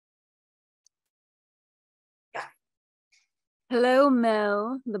Hello,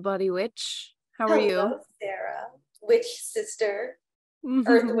 Mel, the body witch. How are you? Hello, Sarah. Witch sister,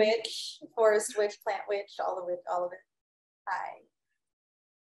 earth witch, forest witch, plant witch, all of it, all of it. Hi.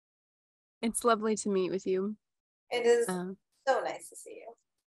 It's lovely to meet with you. It is Uh, so nice to see you.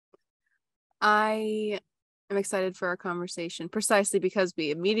 I am excited for our conversation precisely because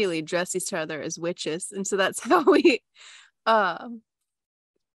we immediately address each other as witches. And so that's how we uh,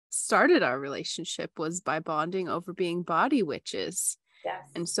 started our relationship, was by bonding over being body witches. Yes.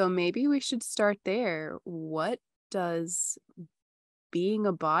 And so maybe we should start there. What does being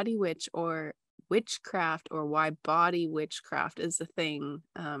a body witch or witchcraft, or why body witchcraft is a thing,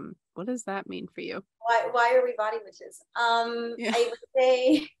 what does that mean for you? Why are we body witches? Yeah. I would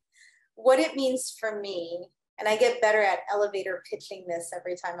say what it means for me, and I get better at elevator pitching this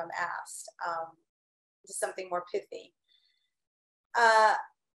every time I'm asked, to something more pithy. Uh,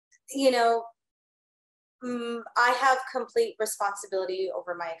 you know, I have complete responsibility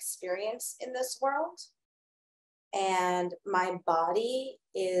over my experience in this world. And my body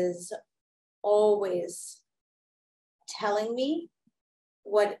is always telling me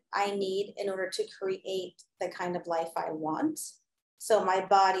what I need in order to create the kind of life I want. So my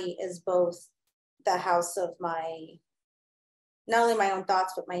body is both the house of not only my own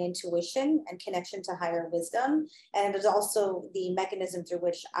thoughts, but my intuition and connection to higher wisdom. And it is also the mechanism through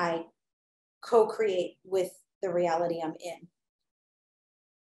which I co-create with the reality I'm in.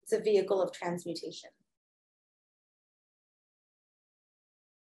 It's a vehicle of transmutation.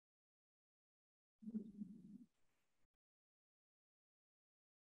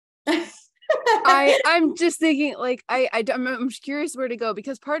 I'm just thinking, like, I'm curious where to go,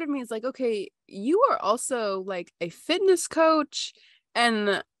 because part of me is like, okay, you are also like a fitness coach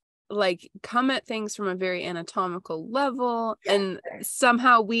and like come at things from a very anatomical level, Yeah. and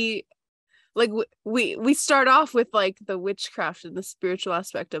somehow we like we start off with like the witchcraft and the spiritual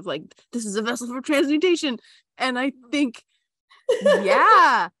aspect of like, this is a vessel for transmutation, and I think,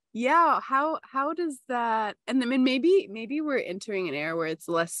 yeah, how does that, and I mean, maybe we're entering an era where it's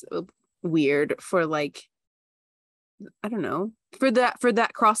less weird for, like, I don't know, for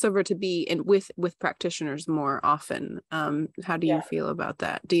that crossover to be in with practitioners more often. How do you Yeah. feel about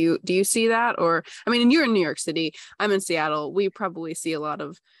that? Do you see that? Or, I mean, you're in New York City, I'm in Seattle, we probably see a lot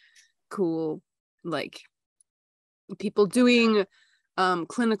of cool, like, people doing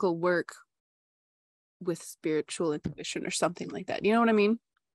clinical work with spiritual intuition or something like that. You know what I mean?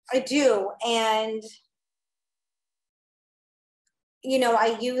 I do. And,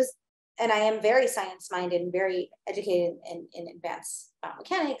 I use, and I am very science minded and very educated in advanced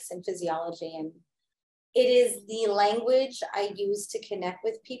biomechanics and physiology. And it is the language I use to connect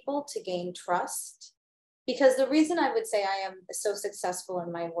with people to gain trust. Because the reason I would say I am so successful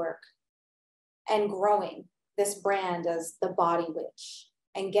in my work and growing this brand as the body witch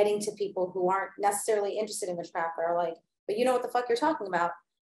and getting to people who aren't necessarily interested in witchcraft, but are like, but you know what the fuck you're talking about.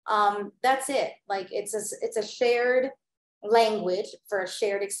 That's it. Like, it's a shared language for a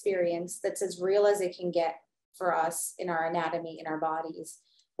shared experience that's as real as it can get for us in our anatomy, in our bodies,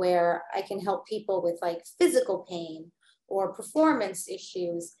 where I can help people with like physical pain or performance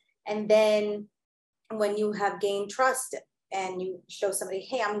issues. And then when you have gained trust and you show somebody,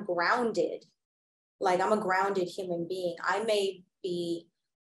 hey, I'm grounded, like I'm a grounded human being. I may be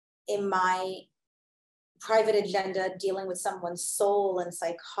in my private agenda dealing with someone's soul and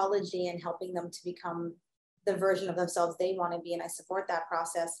psychology and helping them to become the version of themselves they want to be, and I support that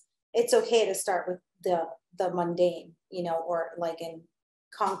process. It's okay to start with the mundane, or like in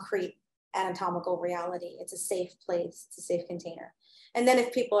concrete anatomical reality. It's a safe place, it's a safe container. And then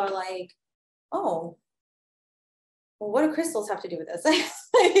if people are like, oh, well, what do crystals have to do with this?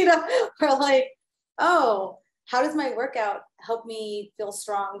 Or like, oh, how does my workout help me feel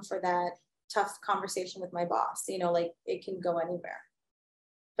strong for that tough conversation with my boss? Like, it can go anywhere.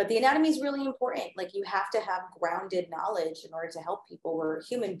 But the anatomy is really important. Like, you have to have grounded knowledge in order to help people. We're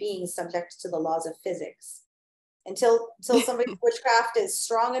human beings subject to the laws of physics. Until somebody's witchcraft is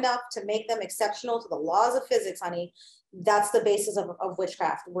strong enough to make them exceptional to the laws of physics, honey, that's the basis of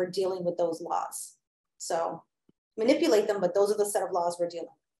witchcraft. We're dealing with those laws. So manipulate them, but those are the set of laws we're dealing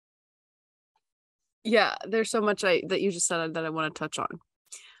with. Yeah, there's so much that you just said that I want to touch on.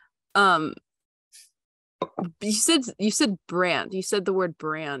 Um, you said brand. You said the word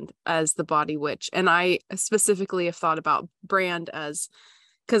brand as the body witch, and I specifically have thought about brand as,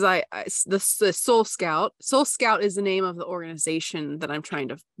 because the Soul Scout. Soul Scout is the name of the organization that I'm trying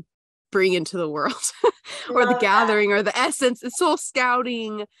to bring into the world, or the Love that. gathering, or the essence. Soul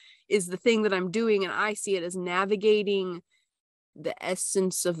Scouting is the thing that I'm doing, and I see it as navigating the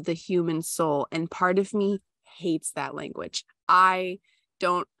essence of the human soul. And part of me hates that language. I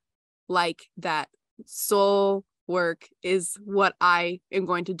don't like that soul work is what I am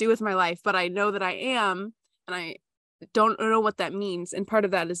going to do with my life, but I know that I am, and I don't know what that means. And part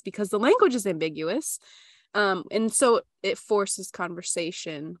of that is because the language is ambiguous. And so it forces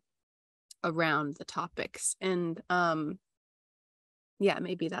conversation around the topics. And yeah,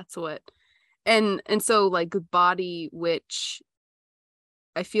 maybe that's what, and so like body, which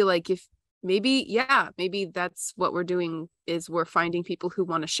I feel like if maybe, yeah, maybe that's what we're doing, is we're finding people who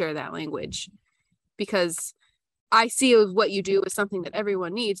want to share that language, because I see what you do is something that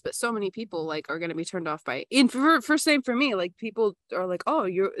everyone needs, but so many people like are going to be turned off by it. For same for me, like people are like, oh,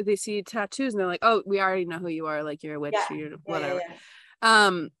 they see tattoos and they're like, oh, we already know who you are, like you're a witch, you're whatever.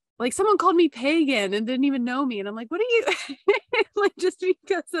 Like someone called me pagan and didn't even know me, and I'm like, what are you like, just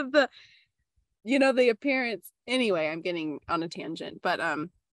because of the, you know, the appearance. Anyway, I'm getting on a tangent, but I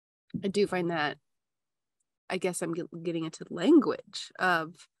do find that, I guess I'm getting into language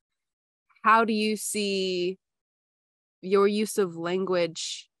of how do you see your use of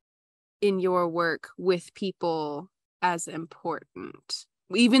language in your work with people as important,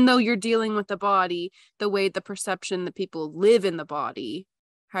 even though you're dealing with the body, the way the perception that people live in the body.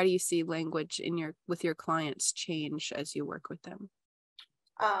 How do you see language in with your clients change as you work with them?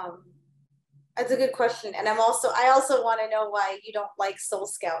 That's a good question, and I also want to know why you don't like Soul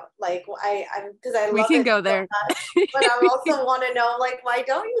Scout. Like I'm because I We love can it go so there. much, but I also want to know, like, why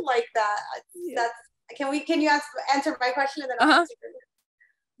don't you like that? That's can you answer my question, and then I'll answer yours?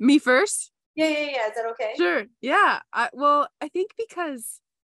 Me first? Yeah. Is that okay? Sure. Yeah. Well, I think because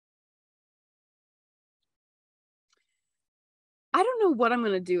I don't know what I'm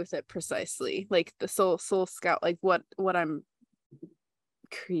going to do with it precisely, like the soul scout, like what I'm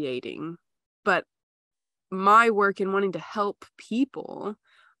creating. But my work in wanting to help people,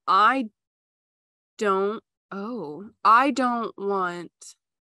 I don't want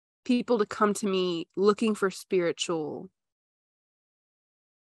people to come to me looking for spiritual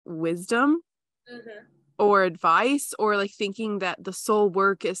wisdom or advice, or like thinking that the soul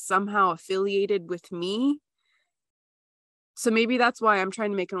work is somehow affiliated with me. So maybe that's why I'm trying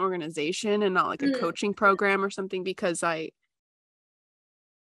to make an organization and not like a coaching program or something, because I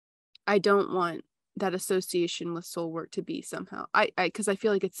don't want that association with soul work to be somehow, because I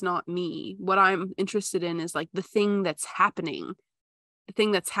feel like it's not me. What I'm interested in is like the thing that's happening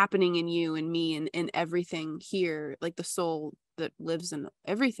in you and me and everything here, like the soul that lives in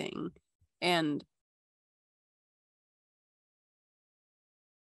everything. And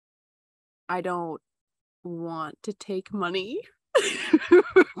I don't want to take money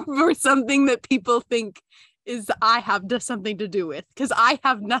for something that people think is I have something to do with, because I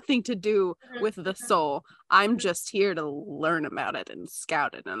have nothing to do with the soul. I'm just here to learn about it and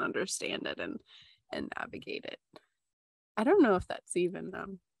scout it and understand it and navigate it. I don't know if that's even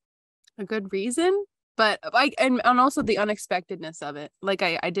a good reason, but and also the unexpectedness of it. Like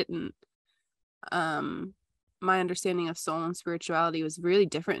I didn't my understanding of soul and spirituality was really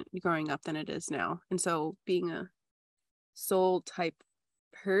different growing up than it is now. And so being a soul type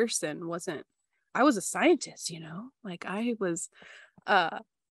person wasn't, I was a scientist, you know, like I was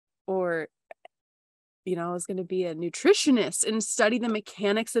or you know, I was going to be a nutritionist and study the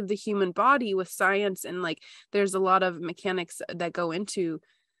mechanics of the human body with science. And like there's a lot of mechanics that go into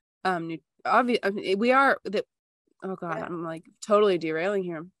we are that, oh god, I'm like totally derailing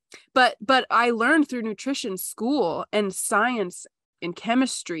here, but I learned through nutrition school and science and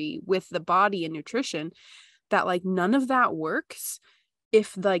chemistry with the body and nutrition that like none of that works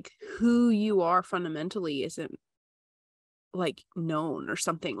if like who you are fundamentally isn't like known or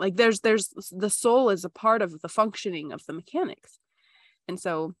something. Like there's the soul is a part of the functioning of the mechanics. And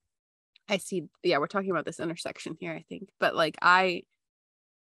so I see, yeah, we're talking about this intersection here, I think, but like I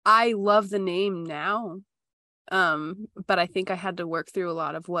love the name now, but I think I had to work through a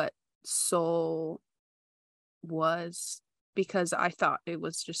lot of what soul was, because I thought it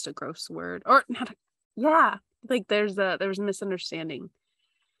was just a gross word, or not. Like there was a misunderstanding,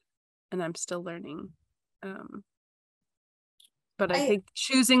 and I'm still learning. But I think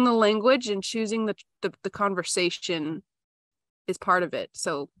choosing the language and choosing the conversation is part of it.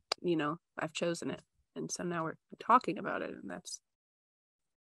 So, you know, I've chosen it, and so now we're talking about it, and that's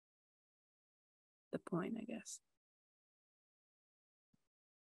the point, I guess.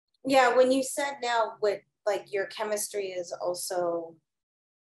 Yeah, when you said now with like your chemistry is also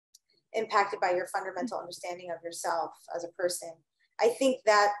impacted by your fundamental understanding of yourself as a person, I think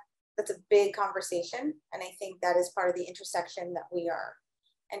that's a big conversation, and I think that is part of the intersection that we are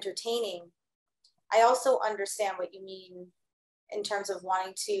entertaining. I also understand what you mean in terms of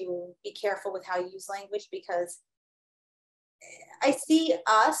wanting to be careful with how you use language, because I see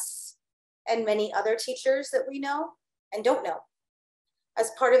us and many other teachers that we know and don't know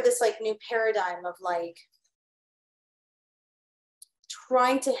as part of this like new paradigm of like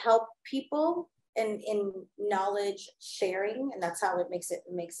trying to help people in knowledge sharing. And that's how it makes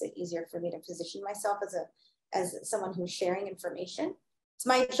it easier for me to position myself as someone who's sharing information. It's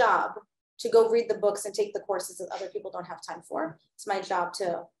my job to go read the books and take the courses that other people don't have time for. It's my job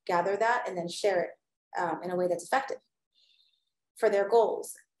to gather that and then share it in a way that's effective for their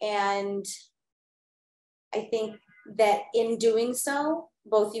goals. And I think that in doing so,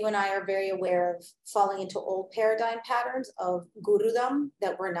 both you and I are very aware of falling into old paradigm patterns of gurudom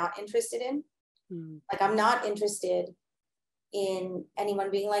that we're not interested in. Like, I'm not interested in anyone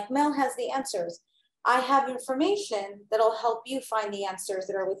being like, Mel has the answers. I have information that'll help you find the answers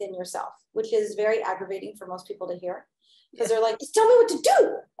that are within yourself, which is very aggravating for most people to hear, because they're like, just tell me what to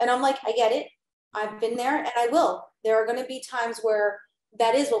do. And I'm like, I get it. I've been there and I will. There are going to be times where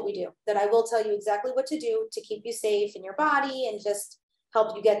that is what we do, that I will tell you exactly what to do to keep you safe in your body and just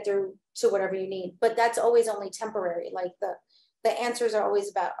help you get through to whatever you need. But that's always only temporary. Like the answers are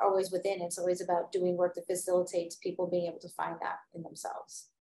always within. It's always about doing work that facilitates people being able to find that in themselves.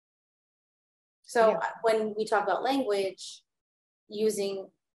 So when we talk about language, using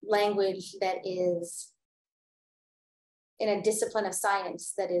language that is in a discipline of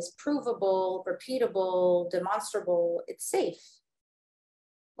science that is provable, repeatable, demonstrable, it's safe.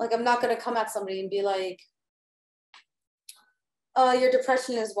 Like, I'm not going to come at somebody and be like, your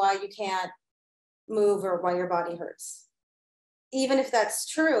depression is why you can't move or why your body hurts. Even if that's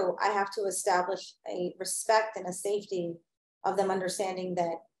true, I have to establish a respect and a safety of them understanding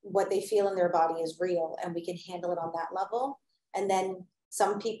that what they feel in their body is real and we can handle it on that level. And then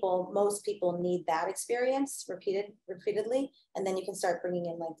most people need that experience repeatedly. And then you can start bringing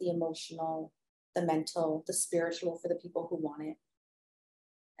in like the emotional, the mental, the spiritual for the people who want it.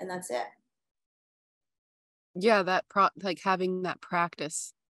 And that's it. Yeah, like having that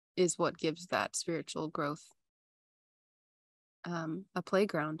practice is what gives that spiritual growth a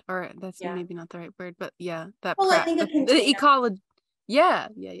playground. Or that's maybe not the right word, but I think the ecology. Yeah.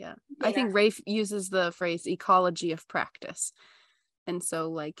 I think Container. Rafe uses the phrase ecology of practice. And so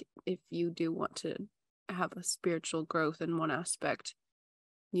like if you do want to have a spiritual growth in one aspect,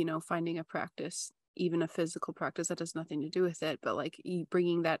 finding a practice, even a physical practice that has nothing to do with it, but like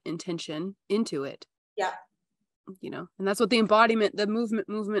bringing that intention into it. Yeah. And that's what the embodiment, the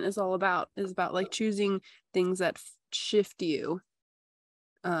movement is all about, like choosing things that shift you.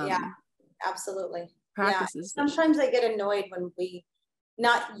 Yeah, absolutely. Practices. Yeah. Sometimes I get annoyed when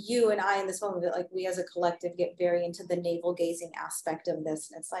not you and I in this moment, but like we as a collective get very into the navel gazing aspect of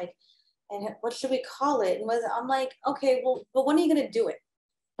this. And it's like, and what should we call it? And I'm like, okay, well, but when are you going to do it?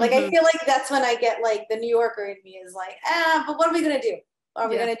 Like, I feel like that's when I get like the New Yorker in me is like, but what are we going to do? Are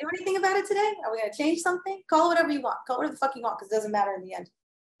we going to do anything about it today? Are we going to change something? Call it whatever you want. Call it whatever the fuck you want, because it doesn't matter in the end.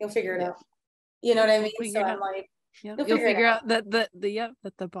 You'll figure it out. You know what I mean? So I'm like, you'll figure out that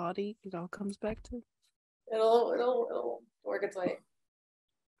the body, it all comes back to. It'll work its way.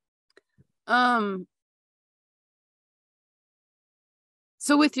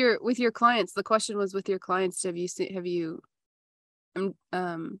 So with your clients, the question was, with your clients, what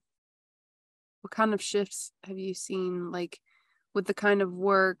kind of shifts have you seen, like with the kind of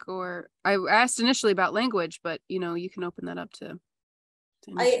work? Or I asked initially about language, but you can open that up to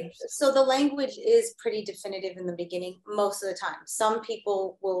so the language is pretty definitive in the beginning most of the time. Some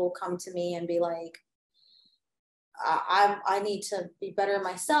people will come to me and be like, I need to be better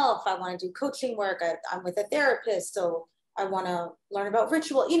myself. I want to do coaching work. I'm with a therapist, so I want to learn about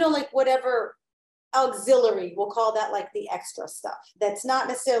ritual, like whatever auxiliary, we'll call that like the extra stuff. That's not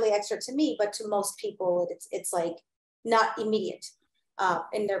necessarily extra to me, but to most people, it's like not immediate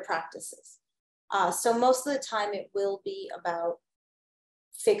in their practices. So most of the time it will be about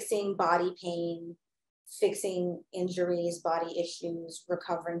fixing body pain, fixing injuries, body issues,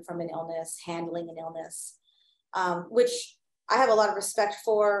 recovering from an illness, handling an illness, which I have a lot of respect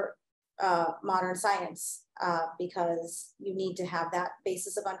for modern science, because you need to have that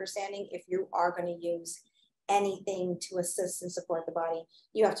basis of understanding. If you are going to use anything to assist and support the body,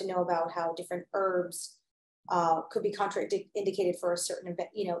 you have to know about how different herbs could be contraindicated for a certain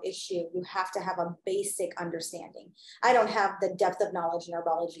issue. You have to have a basic understanding. I don't have the depth of knowledge in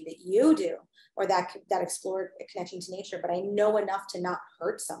herbology that you do, or that explored connection to nature, but I know enough to not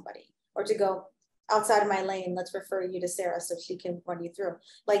hurt somebody, or to go outside of my lane, let's refer you to Sarah so she can run you through.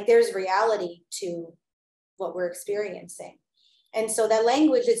 Like, there's reality to what we're experiencing. And so that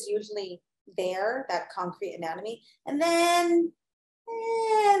language is usually there, that concrete anatomy. And then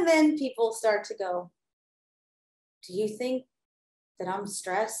people start to go, do you think that I'm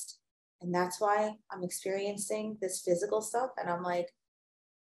stressed and that's why I'm experiencing this physical stuff. And I'm like,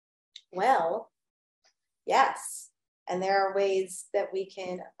 well, yes. And there are ways that we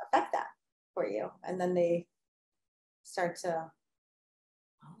can affect that for you. And then they start to,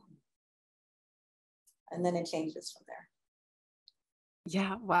 and then it changes from there.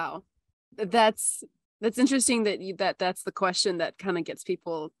 Yeah. Wow. That's interesting that's the question that kind of gets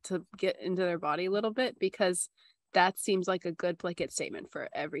people to get into their body a little bit, because that seems like a good blanket statement for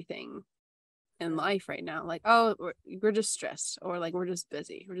everything in life right now. Like, oh, we're just stressed, or like we're just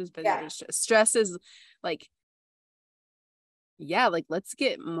busy. We're just busy. Yeah. We're just stressed. Stress is like, yeah, like let's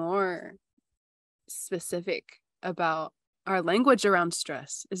get more specific about our language around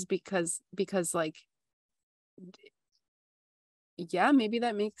stress, is because like, yeah, maybe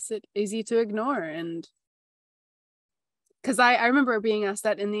that makes it easy to ignore. And because I remember being asked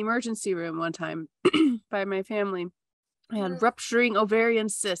that in the emergency room one time by my family. I had rupturing ovarian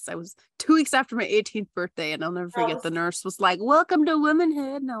cysts. I was 2 weeks after my 18th birthday, and I'll never forget, the nurse was like, "Welcome to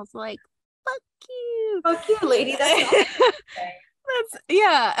womanhood," and I was like, "Fuck you, fuck you, lady." That's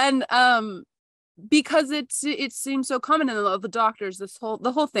yeah. And because it seems so common in the doctors, the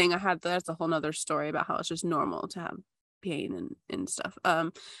whole thing I had, that's a whole nother story about how it's just normal to have pain and stuff.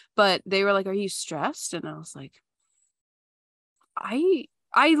 But they were like, "Are you stressed?" And I was like, I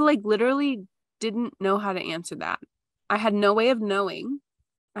like literally didn't know how to answer that. I had no way of knowing.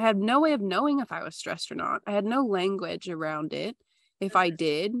 I had no way of knowing if I was stressed or not. I had no language around it. If I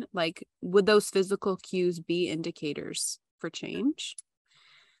did, like, would those physical cues be indicators for change?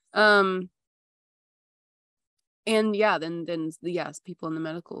 And yeah, then yes, people in the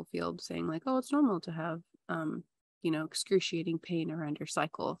medical field saying like, oh, it's normal to have excruciating pain around your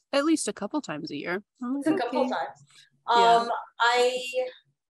cycle at least a couple times a year. It's a couple times. Yeah.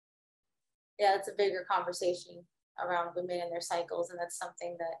 It's a bigger conversation around women and their cycles, and that's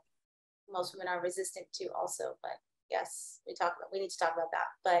something that most women are resistant to also. But yes, we need to talk about that.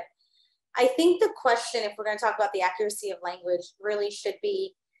 But I think the question, if we're going to talk about the accuracy of language, really should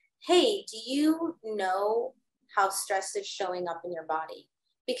be, hey, do you know how stress is showing up in your body?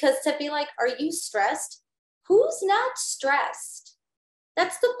 Because to be like, are you stressed? Who's not stressed?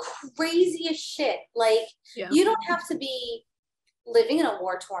 That's the craziest shit. Like, you don't have to be living in a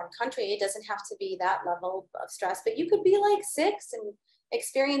war-torn country. It doesn't have to be that level of stress, but you could be like 6 and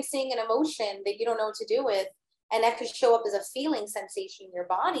experiencing an emotion that you don't know what to do with, and that could show up as a feeling sensation in your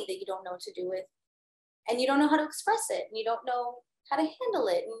body that you don't know what to do with, and you don't know how to express it, and you don't know how to handle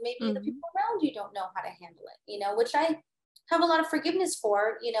it, and maybe the people around you don't know how to handle it, which I have a lot of forgiveness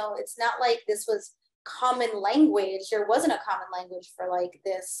for. It's not like this was common language. There wasn't a common language for like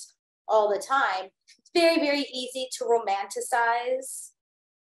this all the time. It's very, very easy to romanticize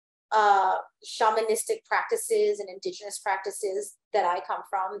shamanistic practices and indigenous practices that I come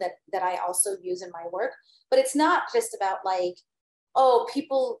from, that I also use in my work. But it's not just about like, oh,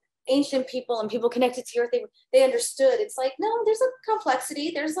 ancient people and people connected to the earth, they understood. It's like, no, there's a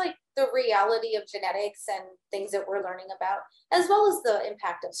complexity. There's like the reality of genetics and things that we're learning about, as well as the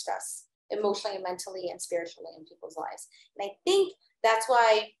impact of stress emotionally and mentally and spiritually in people's lives. And I think that's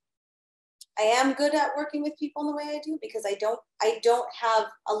why I am good at working with people in the way I do, because I don't have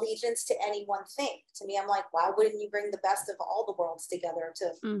allegiance to any one thing. To me, I'm like, why wouldn't you bring the best of all the worlds together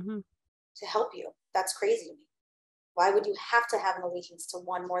to help you? That's crazy to me. Why would you have to have an allegiance to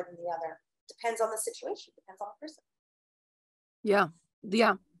one more than the other? Depends on the situation, depends on the person.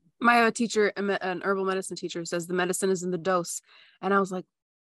 Yeah. My teacher, an herbal medicine teacher, says the medicine is in the dose. And I was like,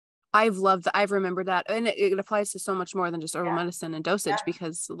 I've remembered that. And it applies to so much more than just herbal medicine and dosage,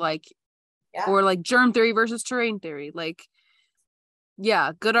 because like, or like germ theory versus terrain theory, like,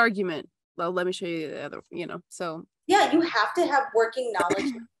 yeah, good argument. Well, let me show you the other, so. Yeah, you have to have working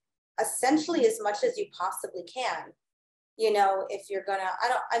knowledge essentially as much as you possibly can. If you're gonna, I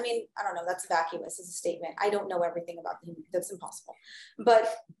don't know, that's vacuous as a statement. I don't know everything about the human, that's impossible.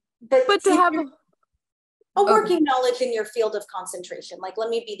 But to have a working knowledge in your field of concentration, like, let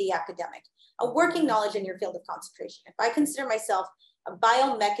me be the academic, a working knowledge in your field of concentration. If I consider myself a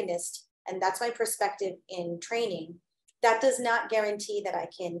biomechanist, and that's my perspective in training, that does not guarantee that I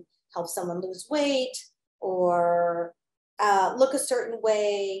can help someone lose weight or look a certain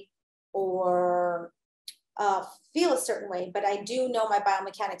way or feel a certain way. But I do know my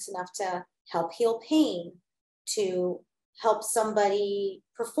biomechanics enough to help heal pain, to help somebody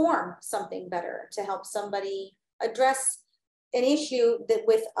perform something better, to help somebody address an issue that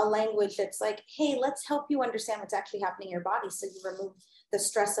with a language that's like, hey, let's help you understand what's actually happening in your body, so you remove the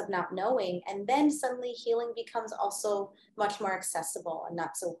stress of not knowing, and then suddenly healing becomes also much more accessible and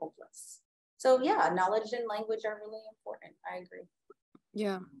not so hopeless. So yeah, knowledge and language are really important. I agree.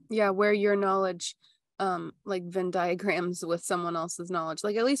 Yeah, where your knowledge like Venn diagrams with someone else's knowledge,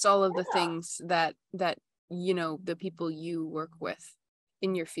 like at least all of the things that the people you work with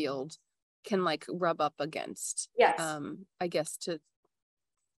in your field can like rub up against. Yes. I guess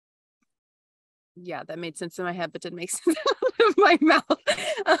that made sense in my head but didn't make sense out of my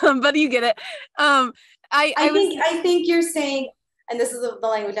mouth. But you get it. I think you're saying, and this is the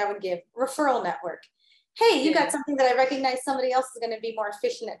language I would give, referral network. Hey, you got something that I recognize somebody else is going to be more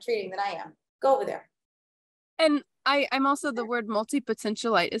efficient at treating than I am. Go over there. And I'm also, the word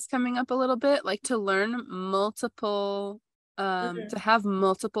multi-potentialite is coming up a little bit, like to learn multiple, to have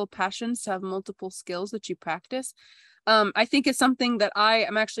multiple passions, to have multiple skills that you practice. I think it's something that I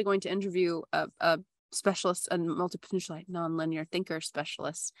am actually going to interview a specialist, a multi-potentialite nonlinear thinker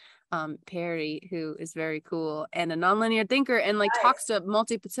specialist, Perry, who is very cool and a nonlinear thinker and like talks to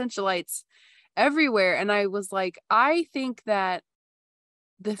multi-potentialites everywhere. And I was like, I think that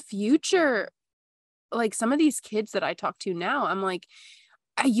the future, like some of these kids that I talk to now, I'm like,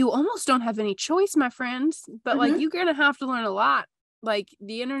 you almost don't have any choice, my friends, but like you're gonna have to learn a lot. Like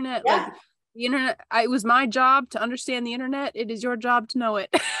the internet, it was my job to understand the internet. It is your job to know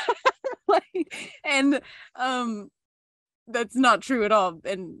it. And that's not true at all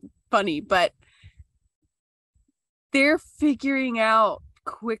and funny, but they're figuring out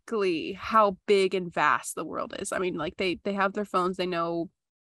quickly how big and vast the world is. I mean, like they have their phones, they know,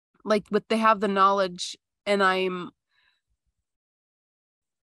 like, but they have the knowledge. And I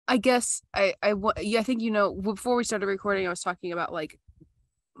guess I think, before we started recording, I was talking about like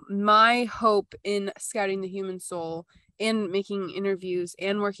my hope in scouting the human soul and making interviews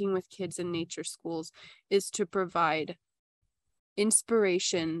and working with kids in nature schools is to provide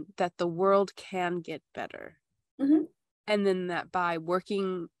inspiration that the world can get better. And then that by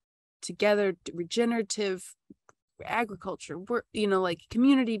working together, regenerative agriculture work, like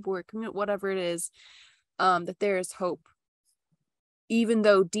community work, whatever it is, that there is hope, even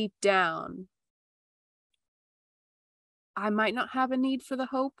though deep down I might not have a need for the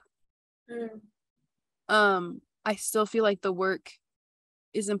hope. I still feel like the work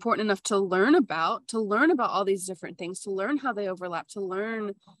is important enough to learn about all these different things, to learn how they overlap, to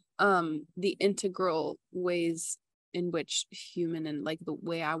learn the integral ways in which human and like the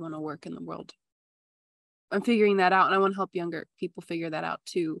way I want to work in the world. I'm figuring that out, and I want to help younger people figure that out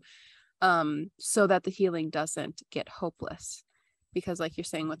too, so that the healing doesn't get hopeless. Because like you're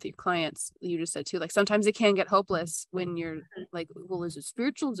saying with your clients, you just said too, like sometimes it can get hopeless when you're like, well, is it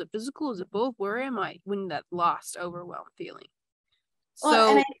spiritual? Is it physical? Is it both? Where am I? When that lost, overwhelmed feeling.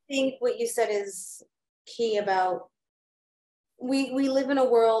 Well, and I think what you said is key about we live in a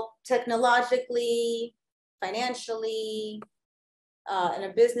world technologically, financially, in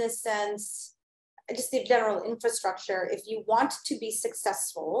a business sense, just the general infrastructure. If you want to be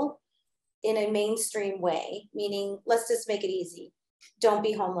successful in a mainstream way, meaning let's just make it easy. Don't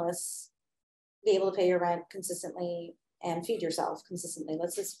be homeless, be able to pay your rent consistently and feed yourself consistently.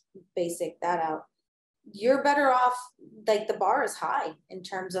 Let's just basic that out. You're better off, like the bar is high in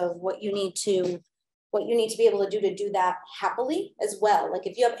terms of what you need to be able to do that happily as well. Like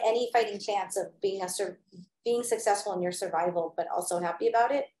if you have any fighting chance of being successful in your survival, but also happy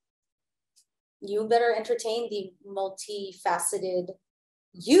about it, you better entertain the multifaceted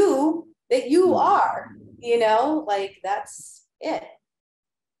you that you are, like that's it.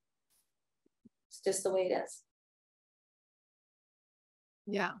 It's just the way it is.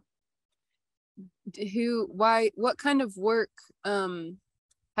 Yeah. What kind of work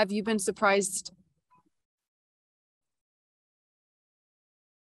have you been surprised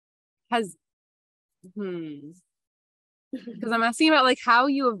because I'm asking about like how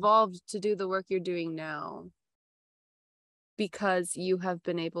you evolved to do the work you're doing now, because you have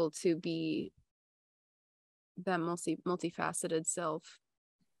been able to be that multifaceted self,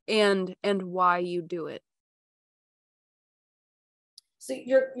 and why you do it. So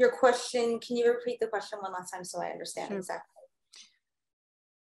your question, can you repeat the question one last time so I understand? Sure. Exactly.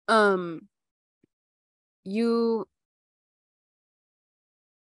 You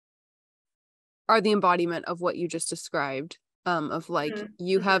are the embodiment of what you just described, of like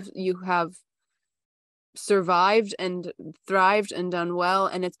you have survived and thrived and done well,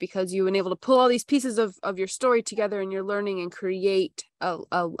 and it's because you've been able to pull all these pieces of your story together, and you're learning and create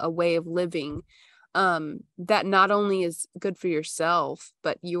a way of living that not only is good for yourself,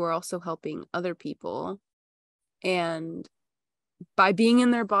 but you are also helping other people, and by being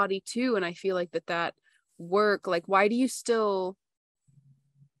in their body too. And I feel like that work, like why do you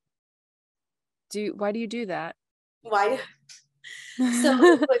do that? Why So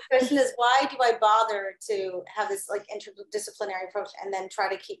the question is, why do I bother to have this like interdisciplinary approach and then try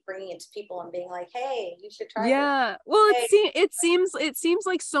to keep bringing it to people and being like, hey, you should try this. Yeah. Well, Hey. it seems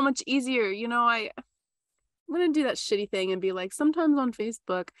like so much easier. I'm gonna do that shitty thing and be like, sometimes on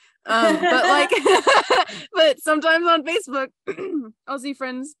Facebook. But like but sometimes on Facebook, I'll see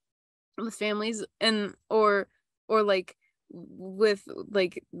friends with families and or like with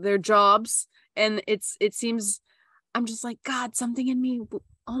like their jobs, and it seems I'm just like, God, something in me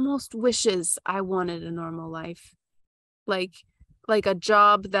almost wishes I wanted a normal life, like a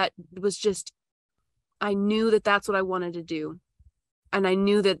job that was just, I knew that that's what I wanted to do, and I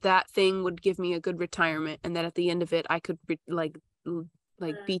knew that that thing would give me a good retirement, and that at the end of it I could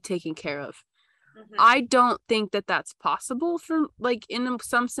be taken care of. Mm-hmm. I don't think that that's possible for like in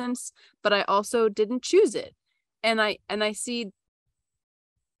some sense, but I also didn't choose it. And I see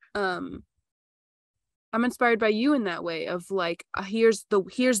I'm inspired by you in that way of like, here's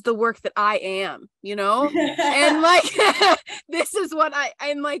the work that I am, and like this is what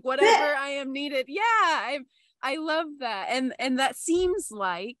I'm like, whatever I am needed. Yeah, I love that. And that seems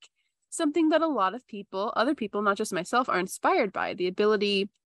like something that a lot of other people, not just myself, are inspired by, the ability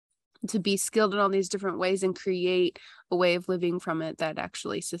to be skilled in all these different ways and create a way of living from it that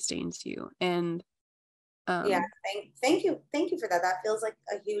actually sustains you. And yeah, thank you for that. That feels like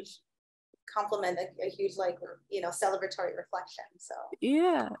a huge compliment, a huge like celebratory reflection. So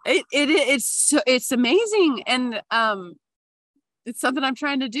yeah, it's amazing, and it's something I'm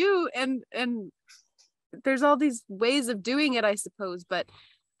trying to do, and there's all these ways of doing it, I suppose, but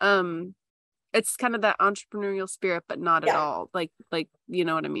it's kind of that entrepreneurial spirit, but not at all like you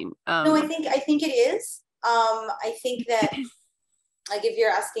know what I mean. No, I think it is. I think that like if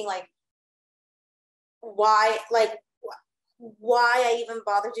you're asking like why I even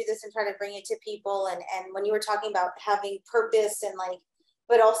bother to do this and try to bring it to people, and when you were talking about having purpose and like,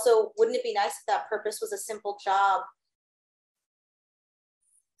 but also wouldn't it be nice if that purpose was a simple job?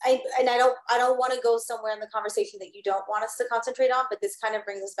 I don't want to go somewhere in the conversation that you don't want us to concentrate on, but this kind of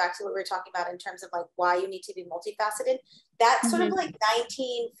brings us back to what we were talking about in terms of like why you need to be multifaceted. That sort of like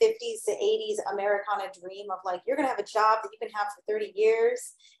 1950s to 80s Americana dream of like, you're going to have a job that you can have for 30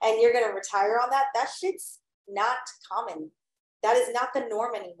 years and you're going to retire on that. That shit's not common. That is not the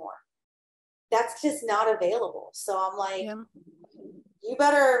norm anymore. That's just not available. So I'm like, you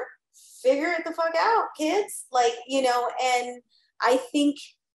better figure it the fuck out, kids. Like, and I think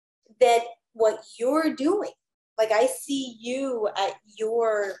that what you're doing, like I see you at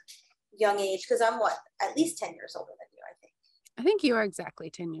your young age, because I'm at least 10 years older than you, I think you are exactly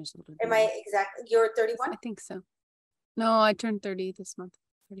 10 years older than Am I exactly? You're 31? I think so. No, I turned 30 this month.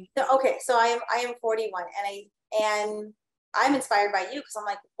 30. So, okay, so I am 41, and I'm inspired by you because I'm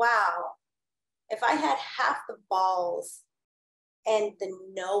like, wow, if I had half the balls and the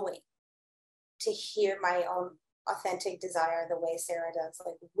knowing to hear my own authentic desire the way Sarah does,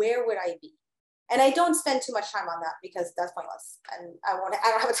 like where would I be? And I don't spend too much time on that because that's pointless, and I don't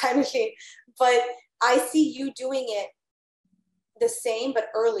have a time machine, but I see you doing it the same but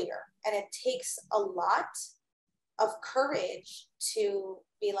earlier, and it takes a lot of courage to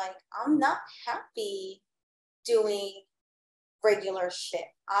be like, I'm not happy doing regular shit.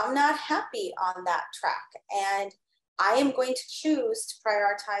 I'm not happy on that track, and I am going to choose to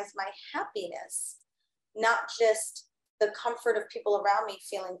prioritize my happiness, not just the comfort of people around me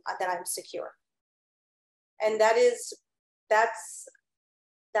feeling that I'm secure. And that's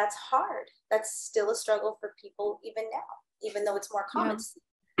hard. That's still a struggle for people even now, even though it's more common.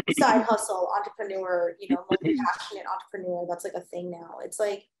 Side hustle, entrepreneur, multi-passionate entrepreneur. That's like a thing now. It's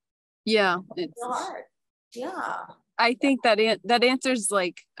like, it's so hard. Yeah. I think that answers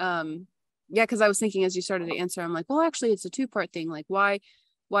like, because I was thinking as you started to answer, I'm like, well, actually it's a two-part thing. Like why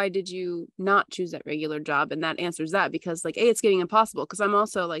did you not choose that regular job? And that answers that, because like, it's getting impossible, because I'm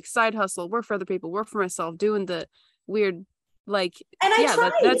also like side hustle, work for other people, work for myself, doing the weird, like, and I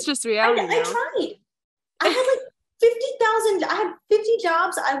tried. That's just reality. I tried. I had like 50,000. I had 50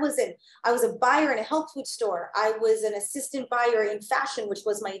 jobs. I was a buyer in a health food store. I was an assistant buyer in fashion, which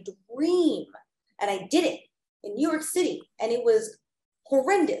was my dream. And I did it in New York City, and it was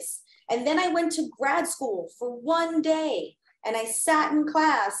horrendous. And then I went to grad school for one day, and I sat in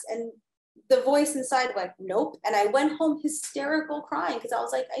class, and the voice inside went, nope. And I went home hysterical crying because I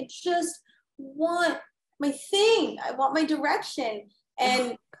was like, I just want my thing. I want my direction.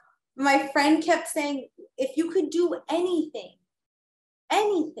 And my friend kept saying, if you could do anything,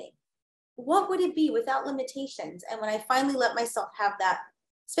 what would it be without limitations? And when I finally let myself have that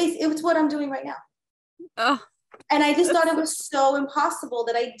space, it was what I'm doing right now. Oh, And I just thought it was so impossible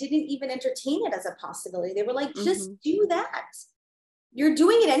that I didn't even entertain it as a possibility. They were like, just do that. You're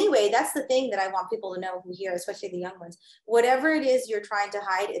doing it anyway. That's the thing that I want people to know who hear, especially the young ones. Whatever it is you're trying to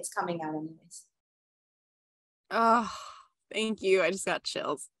hide, it's coming out anyways. Oh, thank you. I just got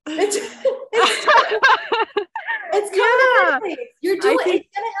chills. It's coming anyways. You're doing it's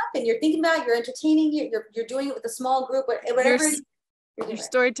gonna happen. You're thinking about it, you're entertaining it, you're doing it with a small group, whatever it is. You're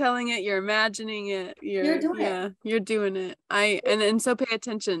storytelling it, you're imagining it, you're doing it. You're doing it. And so pay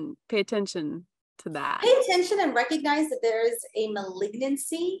attention to that. Pay attention and recognize that there is a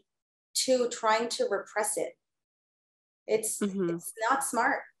malignancy to trying to repress it. It's not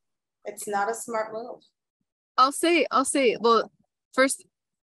smart. It's not a smart move. I'll say, well, first,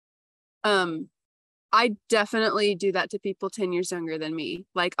 I definitely do that to people 10 years younger than me.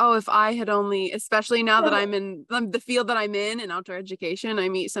 Like, oh, if I had only, especially now that I'm in the field that I'm in outdoor education, I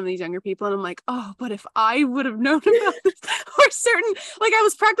meet some of these younger people and I'm like, oh, but if I would have known about this, or certain, like I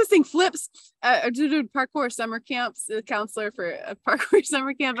was practicing flips to do parkour summer camps, a counselor for a parkour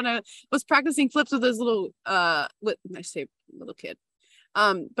summer camp. And I was practicing flips with this little, what I say little kid,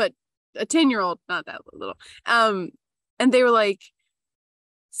 but a 10-year-old, not that little. And they were like,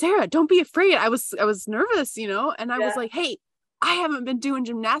 Sarah, don't be afraid. I was nervous, and I was like, hey, I haven't been doing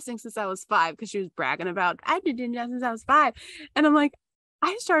gymnastics since I was 5, because she was bragging about, I've been doing gymnastics since I was 5. And I'm like,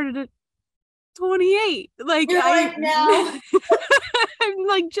 I started at 28. Like, now. I'm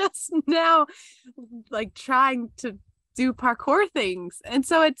like just now like trying to do parkour things. And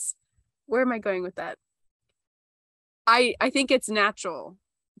so where am I going with that? I think it's natural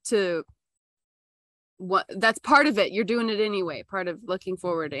to that's part of it. You're doing it anyway. Part of looking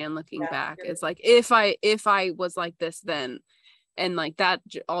forward and looking back is like, if I was like this then, and like that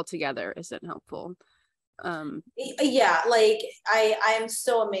altogether isn't helpful. Like I am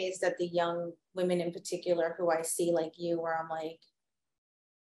so amazed at the young women in particular who I see like you, where I'm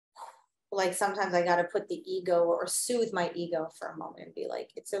like sometimes I got to put the ego or soothe my ego for a moment and be like,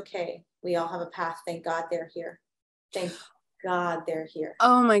 it's okay. We all have a path. Thank God they're here. Thank God they're here.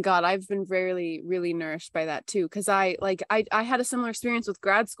 Oh my God, I've been really nourished by that too, because I had a similar experience with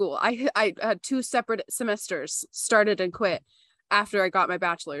grad school. I had 2 separate semesters, started and quit after I got my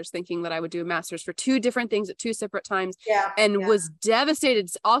bachelor's, thinking that I would do a master's for 2 different things at 2 separate times, was devastated,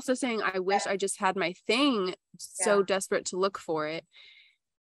 also saying I wish I just had my thing, so desperate to look for it,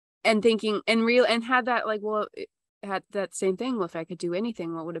 and thinking and had that like, well, had that same thing. Well, if I could do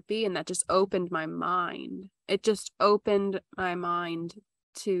anything, what would it be? And that just opened my mind. It just opened my mind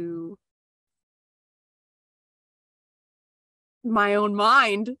to my own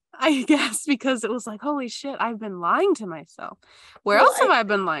mind, I guess, because it was like, holy shit, I've been lying to myself. Where else have I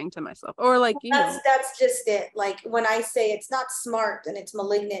been lying to myself? Or like, that's just it. Like when I say it's not smart and it's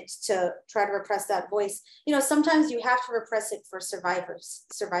malignant to try to repress that voice, sometimes you have to repress it for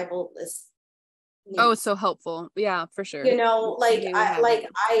survivalists. Oh, it's so helpful. Yeah, for sure. There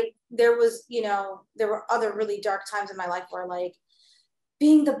were other really dark times in my life where like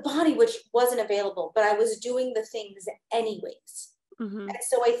being the body, which wasn't available, but I was doing the things anyways. And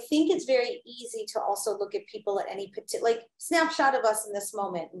so I think it's very easy to also look at people at any particular like snapshot of us in this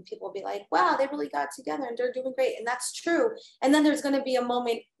moment, and people will be like, wow, they really got together and they're doing great. And that's true. And then there's going to be a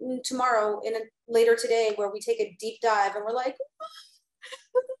moment tomorrow later today where we take a deep dive and we're like,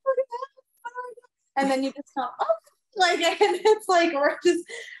 and then you just come up and it's like, we're just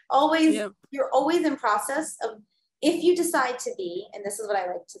always, you're always in process of, if you decide to be, and this is what I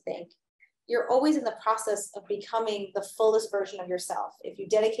like to think, you're always in the process of becoming the fullest version of yourself. If you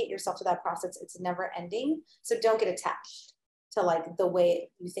dedicate yourself to that process, it's never ending. So don't get attached to like the way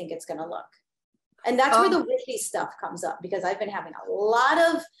you think it's going to look. And that's where the witchy stuff comes up, because I've been having a lot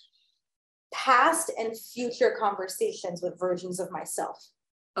of past and future conversations with versions of myself.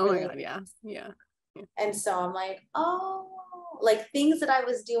 Oh my God, yeah. And so I'm like, like things that I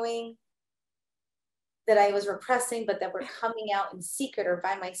was doing that I was repressing, but that were coming out in secret or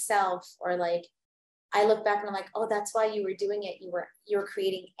by myself, or like, I look back and I'm like, oh, that's why you were doing it. You were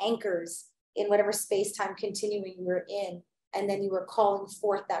creating anchors in whatever space-time continuum you were in. And then you were calling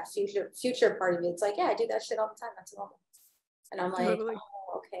forth that future part of you. It's like, yeah, I do that shit all the time. That's normal. And I'm like, totally.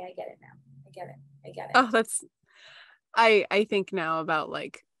 Oh, okay, I get it now. I get it. Oh, that's, I think now about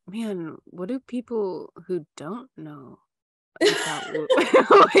like, man, what do people who don't know about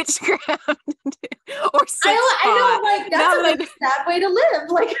witchcraft do? Or sex I know, like that's a sad way to live.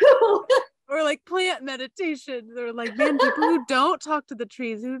 Like, or like plant meditation. They're like, man, people who don't talk to the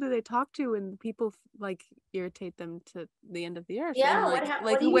trees, who do they talk to? And people like irritate them to the end of the earth. Yeah, And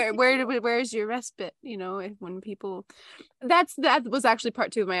what do you where's your respite? You know, when people, that was actually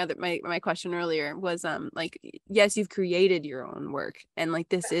part two of my question earlier was like, yes, you've created your own work, and like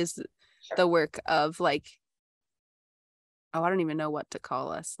this is the work of like, oh, I don't even know what to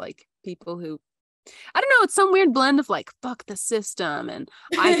call us, like people who, I don't know, it's some weird blend of like, fuck the system, and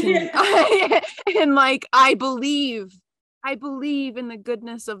I can and like I believe in the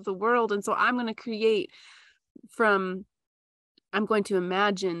goodness of the world, and so I'm going to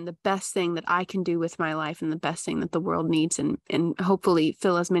imagine the best thing that I can do with my life and the best thing that the world needs, and hopefully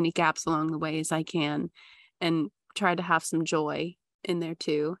fill as many gaps along the way as I can, and try to have some joy in there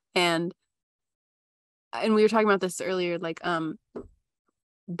too. And we were talking about this earlier, like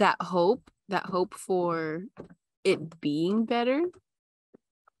that hope for it being better,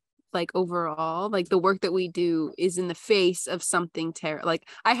 like overall, like the work that we do is in the face of something terrible. Like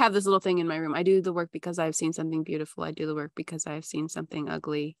I have this little thing in my room. I do the work because I've seen something beautiful. I do the work because I've seen something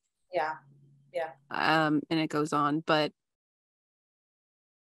ugly. Yeah. And it goes on, but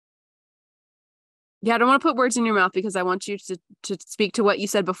yeah, I don't want to put words in your mouth, because I want you to speak to what you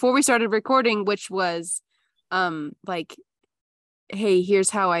said before we started recording, which was like, hey, here's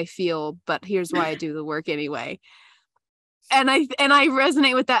how I feel, but here's why I do the work anyway. And I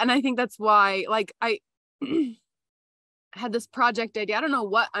resonate with that. And I think that's why, like, I had this project idea. I don't know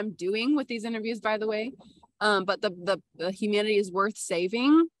what I'm doing with these interviews, by the way. But the humanity is worth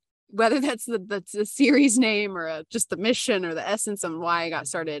saving, whether that's the series name or just the mission or the essence of why I got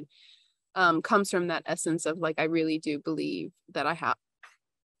started, comes from that essence of like, I really do believe that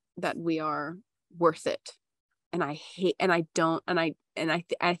we are worth it. And I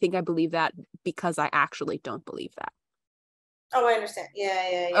think I believe that because I actually don't believe that. Oh, I understand.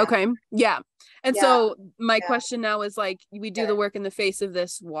 Yeah. Okay. Yeah. And so my question now is like, we do the work in the face of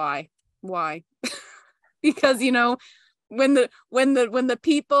this. Why? Because, you know, when the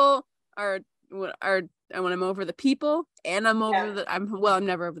people are, when I'm over the people and I'm over I'm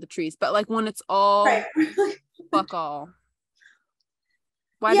never over the trees, but like when it's all fuck all.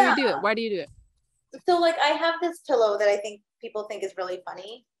 Why do we do it? Why do you do it? So like I have this pillow that I think people think is really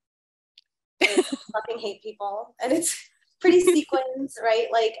funny. It's fucking hate people, and it's pretty sequins, right?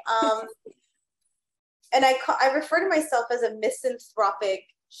 Like and I refer to myself as a misanthropic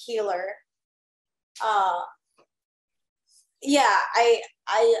healer. I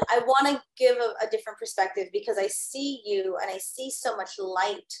want to give a different perspective, because I see you and I see so much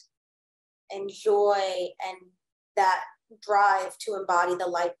light and joy and that drive to embody the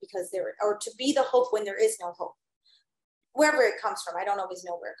light, because or to be the hope when there is no hope, wherever it comes from. I don't always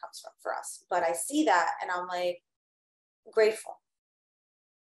know where it comes from for us, but I see that and I'm like grateful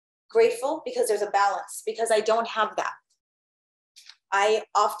because there's a balance, because I don't have that. I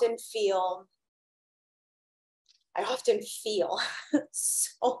often feel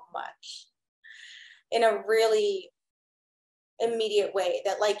so much in a really immediate way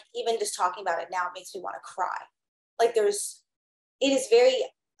that, like, even just talking about it now, it makes me want to cry. Like for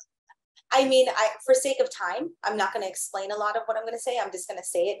sake of time, I'm not going to explain a lot of what I'm going to say. I'm just going to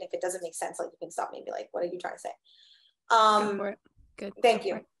say it. And if it doesn't make sense, like, you can stop me and be like, what are you trying to say? Go for it. Good. Thank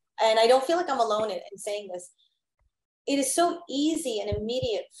you. And I don't feel like I'm alone in saying this. It is so easy and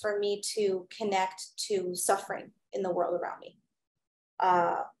immediate for me to connect to suffering in the world around me.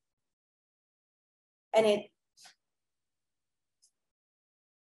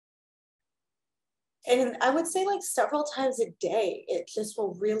 And I would say like several times a day, it just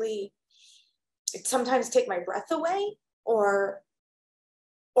will really sometimes take my breath away or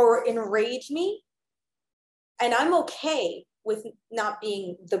enrage me. And I'm okay with not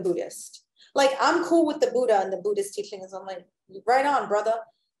being the Buddhist. Like, I'm cool with the Buddha and the Buddhist teachings. I'm like, right on, brother.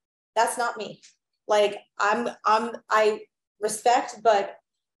 That's not me. Like, I respect, but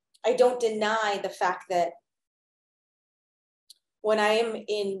I don't deny the fact that when I am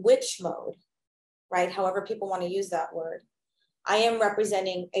in witch mode, right, however people want to use that word, I am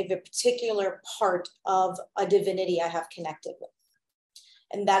representing a particular part of a divinity I have connected with.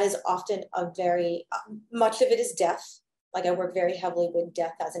 And that is often much of it is death. Like, I work very heavily with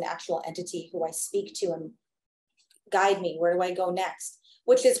death as an actual entity who I speak to and guide me. Where do I go next?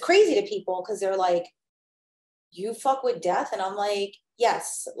 Which is crazy to people, because they're like, you fuck with death? And I'm like,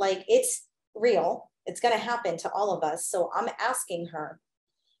 yes, like, it's real. It's going to happen to all of us. So I'm asking her.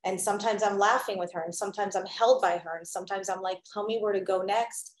 And sometimes I'm laughing with her, and sometimes I'm held by her, and sometimes I'm like, tell me where to go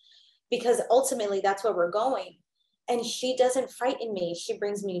next, because ultimately that's where we're going. And she doesn't frighten me. She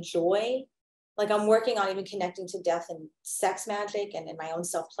brings me joy. Like, I'm working on even connecting to death and sex magic and in my own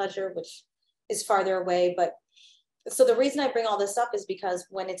self-pleasure, which is farther away. But so the reason I bring all this up is because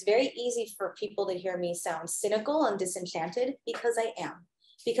when it's very easy for people to hear me sound cynical and disenchanted, because I am.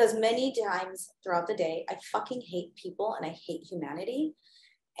 Because many times throughout the day, I fucking hate people and I hate humanity.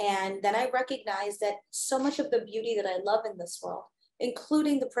 And then I recognize that so much of the beauty that I love in this world,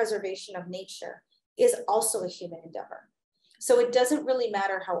 including the preservation of nature, is also a human endeavor. So it doesn't really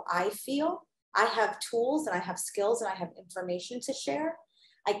matter how I feel. I have tools and I have skills and I have information to share.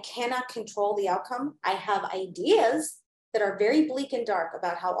 I cannot control the outcome. I have ideas that are very bleak and dark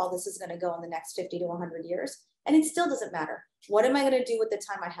about how all this is going to go in the next 50 to 100 years. And it still doesn't matter. What am I going to do with the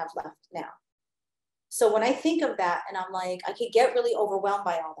time I have left now? So when I think of that and I'm like, I could get really overwhelmed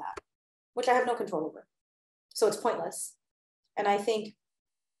by all that, which I have no control over. So it's pointless. And I think,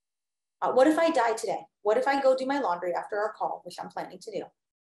 what if I die today? What if I go do my laundry after our call, which I'm planning to do,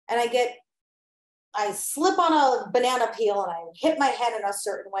 and I slip on a banana peel and I hit my head in a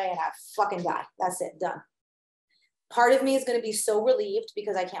certain way and I fucking die. That's it, done. Part of me is going to be so relieved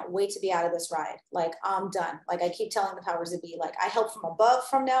because I can't wait to be out of this ride. Like, I'm done. Like, I keep telling the powers that be, like, I help from above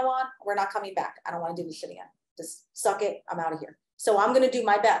from now on. We're not coming back. I don't want to do this shit again. Just suck it. I'm out of here. So I'm going to do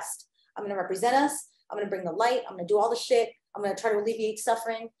my best. I'm going to represent us. I'm going to bring the light. I'm going to do all the shit. I'm going to try to alleviate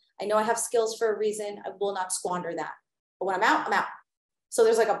suffering. I know I have skills for a reason. I will not squander that. But when I'm out, I'm out. So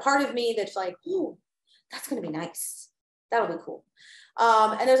there's like a part of me that's like, ooh, that's going to be nice. That'll be cool.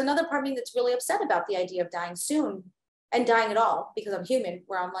 And there's another part of me that's really upset about the idea of dying soon and dying at all, because I'm human,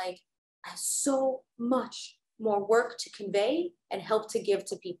 where I'm like, I have so much more work to convey and help to give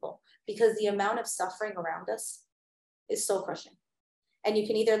to people, because the amount of suffering around us is soul crushing. And you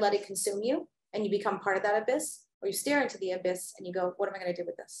can either let it consume you and you become part of that abyss, or you stare into the abyss and you go, what am I going to do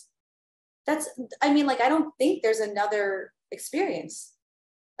with this? I don't think there's another experience.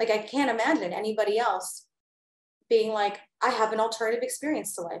 Like, I can't imagine anybody else being like, I have an alternative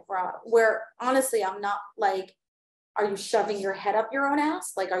experience to life, where honestly, I'm not like, are you shoving your head up your own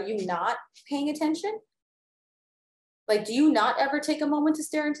ass? Like, are you not paying attention? Like, do you not ever take a moment to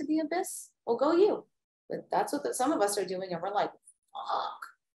stare into the abyss? Well, go you. But that's what some of us are doing. And we're like, fuck.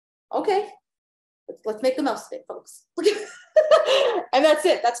 Okay. Let's make the most of it, folks. And that's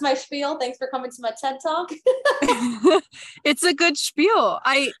it. That's my spiel. Thanks for coming to my TED Talk. It's a good spiel.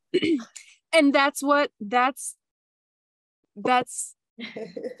 And that's what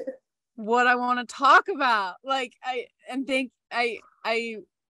I want to talk about. Like,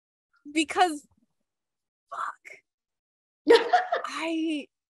 because fuck,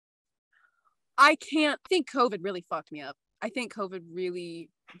 I can't think COVID really fucked me up. I think COVID really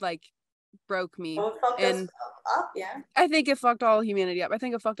like broke me. Oh, it fucked us up, yeah. I think it fucked all humanity up. I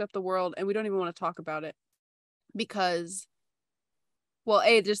think it fucked up the world, and we don't even want to talk about it because, well,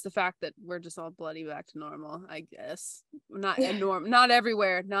 just the fact that we're just all bloody back to normal, I guess. Not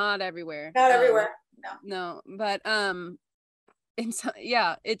everywhere. No. But and so,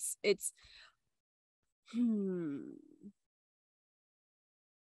 yeah, it's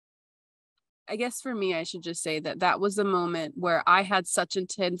I guess for me, I should just say that was a moment where I had such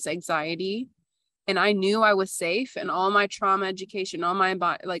intense anxiety, and I knew I was safe, and all my trauma education, all my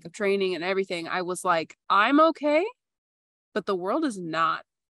training and everything, I was like, I'm okay, but the world is not.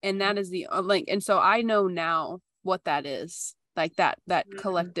 And that is and so I know now what that is, like that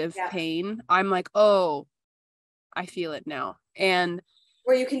collective pain. I'm like, oh, I feel it now. And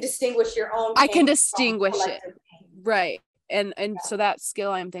where you can distinguish your own pain. I can distinguish it. Right. And so that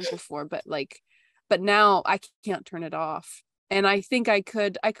skill I'm thankful for, but now I can't turn it off. And I think I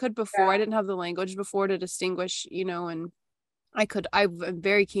could before. I didn't have the language before to distinguish, and I'm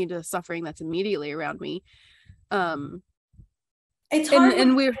very keen to the suffering that's immediately around me. It's hard,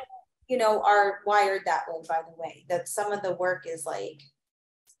 and we're are wired that way, by the way, that some of the work is like,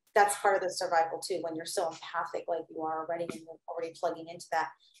 that's part of the survival too. When you're so empathic like you are already, and you're already plugging into that,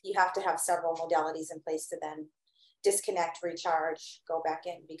 you have to have several modalities in place to then disconnect, recharge, go back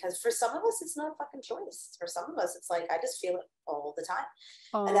in. Because for some of us, it's not a fucking choice. For some of us, it's like, I just feel it all the time.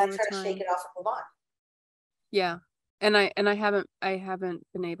 And then try to shake it off and move on. Yeah. And I haven't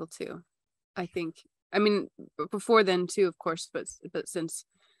been able to. I think, I mean, before then too, of course, but since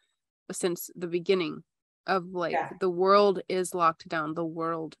the beginning of the world is locked down, the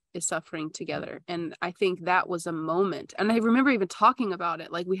world is suffering together. And I think that was a moment. And I remember even talking about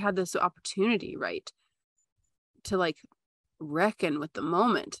it, like we had this opportunity, right, to reckon with the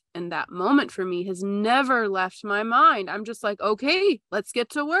moment. And that moment for me has never left my mind. I'm just like, okay, let's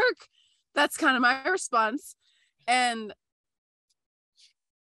get to work. That's kind of my response. And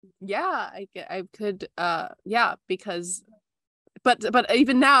I could because but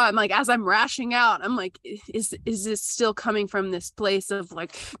even now I'm like, as I'm rashing out, I'm like, is this still coming from this place of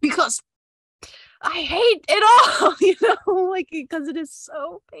like, because I hate it all, you know, like, because it is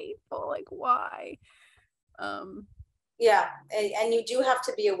so painful. Like, why? Yeah, and you do have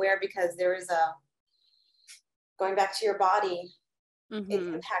to be aware, because there is going back to your body, it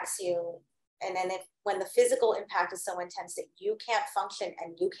impacts you. And then when the physical impact is so intense that you can't function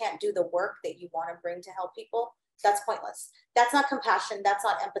and you can't do the work that you want to bring to help people, that's pointless. That's not compassion. That's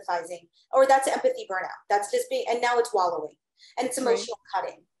not empathizing, or that's empathy burnout. That's just being, and now it's wallowing, and it's emotional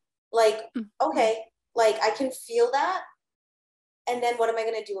cutting. Like, okay, like I can feel that. And then what am I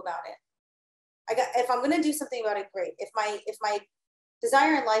going to do about it? If I'm going to do something about it, great. If my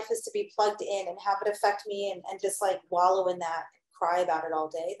desire in life is to be plugged in and have it affect me and just like wallow in that and cry about it all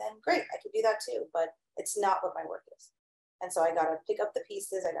day, then great, I could do that too. But it's not what my work is. And so I got to pick up the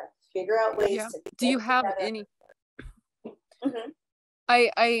pieces. I got to figure out ways to. Do you have any?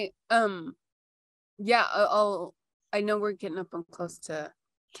 Yeah, I know we're getting up on close to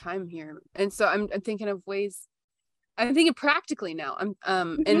time here, and so I'm thinking of ways. I'm thinking practically now.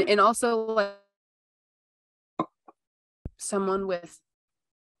 And also like someone with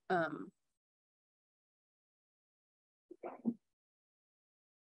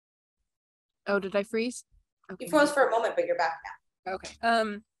oh, did I freeze? Okay. You froze for a moment, but you're back now. Okay.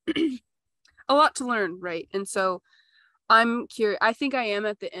 A lot to learn, right? And so I'm curious. I think I am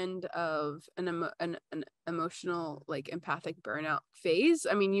at the end of an emotional, like, empathic burnout phase.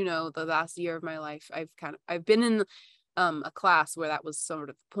 I mean, you know, the last year of my life, I've been in a class where that was sort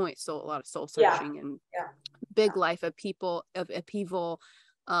of the point. So a lot of soul searching and big life upheaval,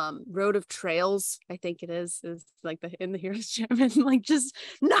 road of trails, I think it is like in the hero's German, like just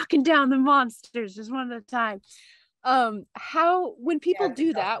knocking down the monsters just one at a time. How, when people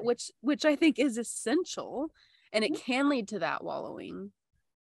do that, which I think is essential, and it can lead to that wallowing,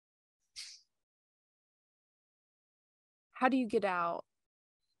 how do you get out?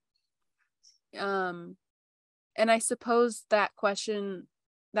 And I suppose that question,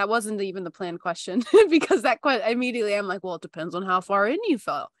 that wasn't even the planned question, because that question immediately I'm like, well, it depends on how far in you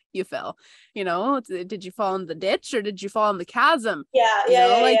fell, you know, did you fall in the ditch or did you fall in the chasm?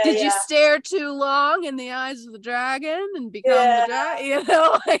 Did you stare too long in the eyes of the dragon and become the dragon, you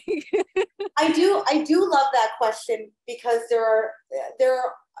know? Like I do love that question, because there are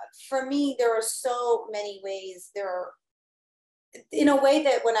for me, there are so many ways. There are, in a way,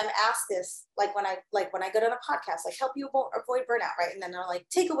 that when I'm asked this, like when I go to a podcast, like, help you avoid burnout, right? And then they're like,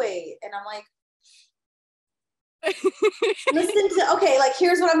 takeaway, and I'm like, listen to, okay, like,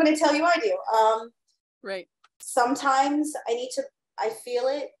 here's what I'm going to tell you I do. Right. Sometimes I feel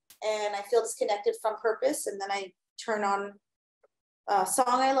it and I feel disconnected from purpose, and then I turn on a song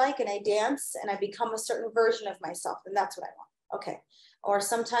I like and I dance and I become a certain version of myself, and that's what I want. Okay. Or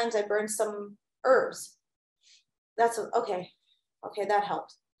sometimes I burn some herbs. That's okay, that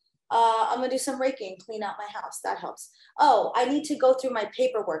helps. I'm gonna do some Reiki and clean out my house. That helps. Oh, I need to go through my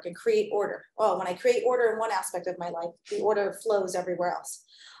paperwork and create order. Oh, when I create order in one aspect of my life, the order flows everywhere else.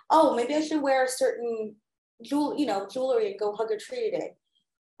 Oh, maybe I should wear a certain jewelry and go hug a tree today.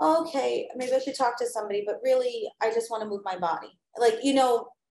 Okay, maybe I should talk to somebody, but really, I just want to move my body. Like, I'm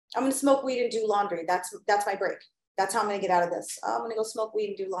gonna smoke weed and do laundry. That's my break. That's how I'm gonna get out of this. Oh, I'm gonna go smoke weed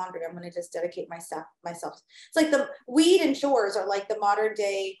and do laundry. I'm gonna just dedicate myself. It's like the weed and chores are like the modern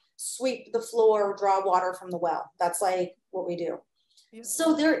day sweep the floor, draw water from the well. That's like what we do. Yeah.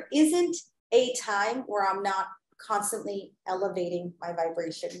 So there isn't a time where I'm not constantly elevating my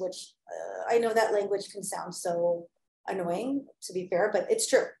vibration, which I know that language can sound so annoying, to be fair, but it's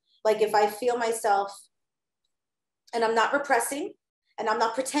true. Like, if I feel myself, and I'm not repressing and I'm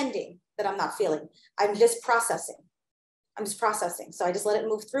not pretending that I'm not feeling, I'm just processing. So I just let it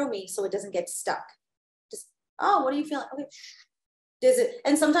move through me so it doesn't get stuck. Just, oh, what are you feeling? Okay. Does it?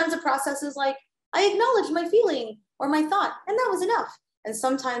 And sometimes the process is like, I acknowledge my feeling or my thought, and that was enough. And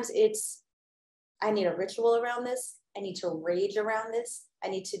sometimes it's, I need a ritual around this. I need to rage around this. I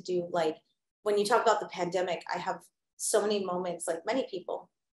need to do, like, when you talk about the pandemic, I have so many moments, like many people,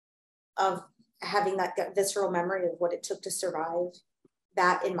 of having that visceral memory of what it took to survive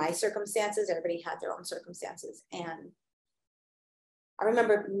that in my circumstances. Everybody had their own circumstances. And I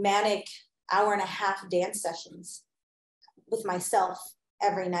remember manic 1.5-hour dance sessions with myself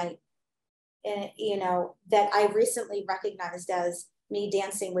every night. And, that I recently recognized as me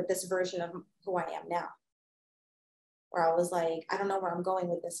dancing with this version of who I am now. Where I was like, I don't know where I'm going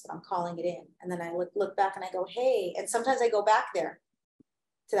with this, but I'm calling it in. And then I look back and I go, hey, and sometimes I go back there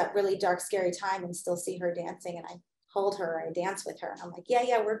to that really dark, scary time and still see her dancing, and I hold her, I dance with her. And I'm like,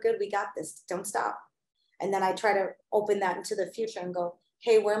 yeah, we're good. We got this. Don't stop. And then I try to open that into the future and go,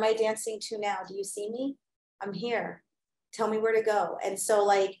 hey, where am I dancing to now? Do you see me? I'm here. Tell me where to go. And so,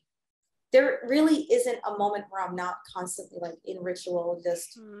 like, there really isn't a moment where I'm not constantly like in ritual,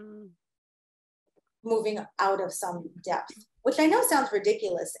 just moving out of some depth, which I know sounds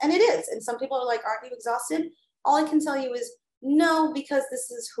ridiculous, and it is. And some people are like, aren't you exhausted? All I can tell you is no, because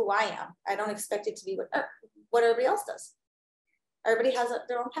this is who I am. I don't expect it to be what everybody else does. Everybody has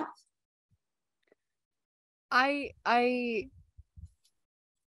their own path. I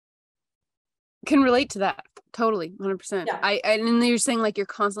can relate to that totally, 100%. Yeah. And then you're saying like you're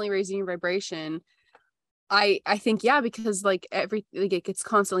constantly raising your vibration. I think, yeah, because like it gets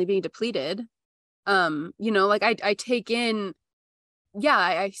constantly being depleted. You know, like I take in, yeah,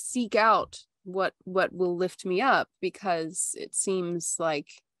 I seek out what will lift me up, because it seems like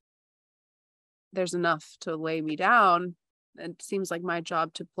there's enough to weigh me down. It seems like my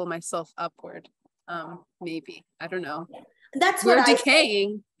job to pull myself upward. Maybe, I don't know. That's We're what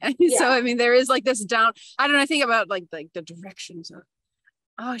decaying. Yeah. So I mean, there is like this down, I don't know, I think about like the directions of,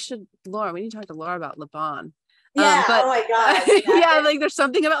 Laura, we need to talk to Laura about Laban. Yeah. But oh my God. yeah, like there's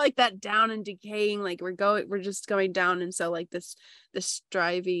something about like that down and decaying, like we're just going down. And so like this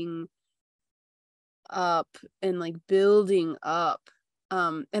striving up and like building up.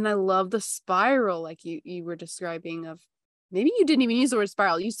 And I love the spiral, like you were describing, of maybe you didn't even use the word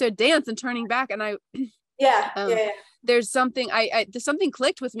spiral. You said dance and turning back. And Yeah. There's something there's something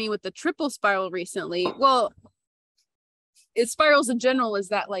clicked with me with the triple spiral recently. Well, it spirals in general is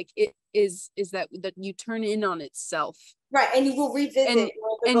that like it is that you turn in on itself, right, and you will revisit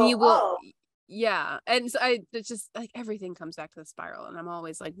and you will yeah. And so it's just like everything comes back to the spiral, and I'm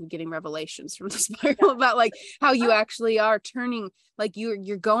always like getting revelations from the spiral about like how you actually are turning, like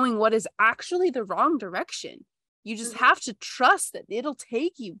you're going what is actually the wrong direction. You just have to trust that it'll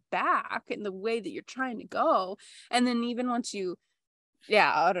take you back in the way that you're trying to go. And then even once you,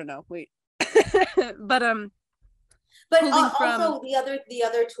 I don't know, wait. But also the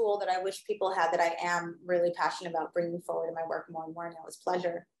other tool that I wish people had, that I am really passionate about bringing forward in my work more and more now, is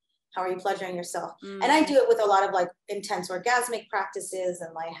pleasure. How are you pleasuring yourself? And I do it with a lot of like intense orgasmic practices, and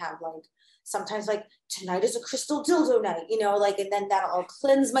I have like sometimes like tonight is a crystal dildo night, you know, like, and then that'll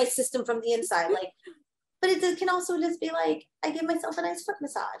cleanse my system from the inside, like. But it can also just be like, I give myself a nice foot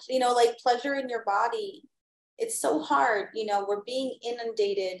massage, you know, like pleasure in your body. It's so hard, you know, we're being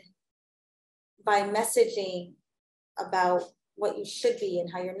inundated by messaging about what you should be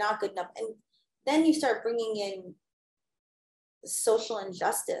and how you're not good enough. And then you start bringing in social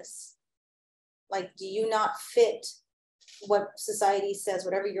injustice. Like, do you not fit what society says,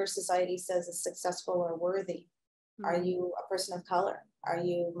 whatever your society says is successful or worthy? Are you a person of color? Are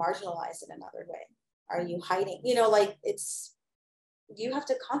you marginalized in another way? Are you hiding? You know, like you have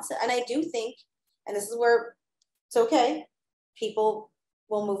to and I do think, and this is where it's okay, people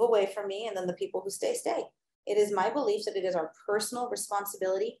will move away from me, and then the people who stay. It is my belief that it is our personal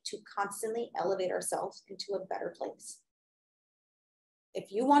responsibility to constantly elevate ourselves into a better place.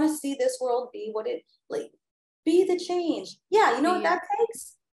 If you want to see this world be what it, like, be the change. Yeah, you know what that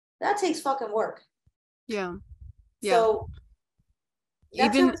takes? That takes fucking work. Yeah. So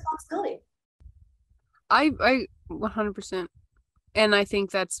that's your responsibility. I 100%. And I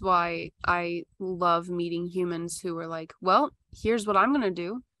think that's why I love meeting humans who are like, well, here's what I'm going to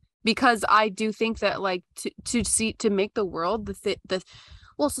do. Because I do think that like to make the world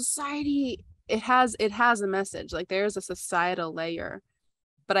society, it has a message, like there's a societal layer.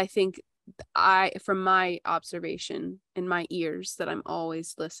 But I think from my observation in my ears, that I'm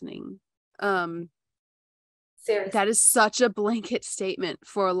always listening, Seriously. that is such a blanket statement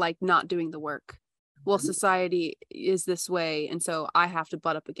for like not doing the work. Well, society is this way, and so I have to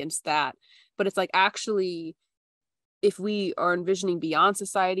butt up against that. But it's like, actually, if we are envisioning beyond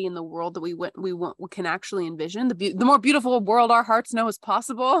society and the world that we can actually envision, the more beautiful world our hearts know is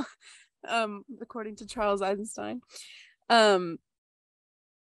possible, according to Charles Eisenstein,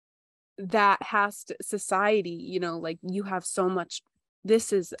 that has to, society, you know, like you have so much.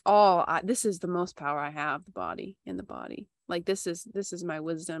 This is the most power I have, the body. Like this is my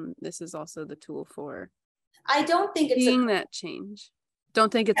wisdom. This is also the tool for I don't think it's being that change.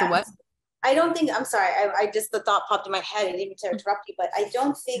 Don't think it's a what? I don't think, I'm sorry, I just, the thought popped in my head. I didn't mean to interrupt you, but I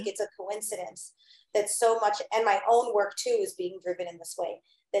don't think it's a coincidence that so much, and my own work too is being driven in this way,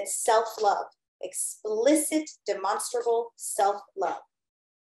 that self-love, explicit, demonstrable self-love,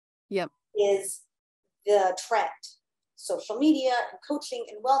 is the trend. Social media and coaching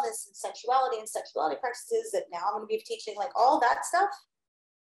and wellness and sexuality practices that now I'm going to be teaching, like all that stuff.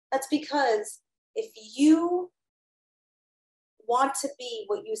 That's because if you want to be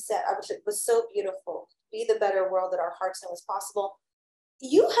what you said, which was so beautiful, be the better world that our hearts know is possible,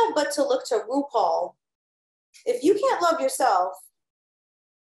 you have but to look to RuPaul. If you can't love yourself,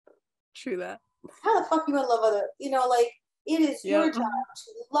 True that. How the fuck you gonna love other, like, it is your job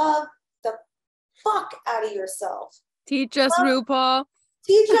to love the fuck out of yourself. Teach us, RuPaul.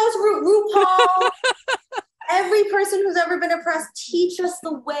 Teach us, RuPaul. Every person who's ever been oppressed, teach us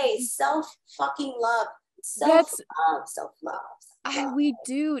the way. Self-fucking-love. Self-love. We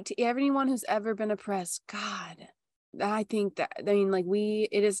do. To everyone who's ever been oppressed, God, I think that, I mean, like,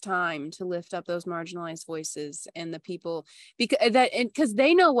 it is time to lift up those marginalized voices and the people, because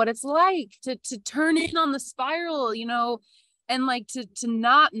they know what it's like to turn in on the spiral, and like to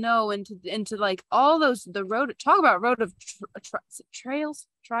not know, and to like all those, the road, talk about road of trials,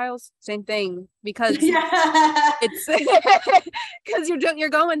 same thing, because it's because you're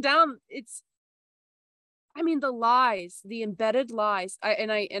going down, it's, I mean, the lies, the embedded lies. I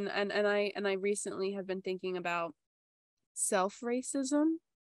recently have been thinking about self-racism.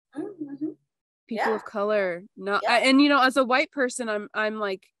 Mm-hmm. People of color, and as a white person, I'm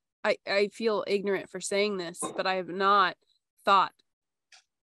like, I feel ignorant for saying this, but I have not thought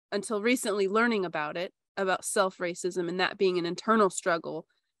until recently, learning about self-racism and that being an internal struggle,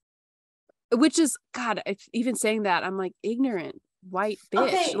 which is, God, even saying that, I'm like, ignorant white bitch.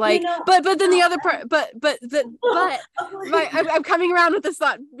 Okay, like, but then the other part, but I'm coming around with this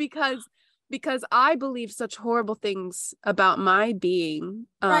thought because I believe such horrible things about my being,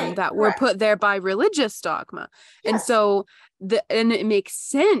 that were put there by religious dogma. Yes. And so and it makes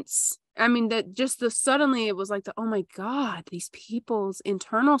sense. I mean, that just suddenly it was like, oh my God, these people's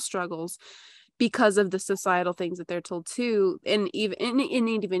internal struggles because of the societal things that they're told to, and even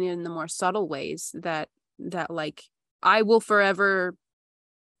in the more subtle ways that like, I will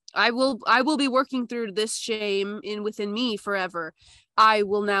be working through this shame within me forever. I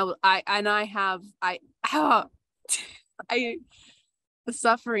will now, the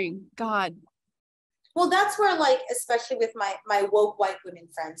suffering, God. Well, that's where, like, especially with my woke white women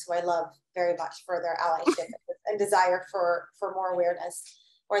friends, who I love very much for their allyship and desire for more awareness,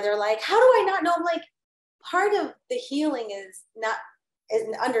 where they're like, how do I not know? I'm like, part of the healing is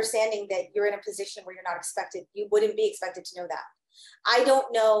an understanding that you're in a position where you wouldn't be expected to know that. I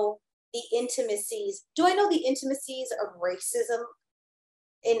don't know the intimacies. Do I know the intimacies of racism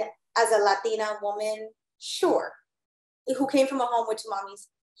as a Latina woman? Sure. Who came from a home with two mommies?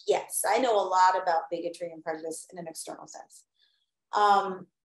 Yes. I know a lot about bigotry and prejudice in an external sense. I'm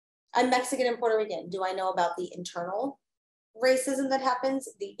Mexican and Puerto Rican. Do I know about the internal racism that happens?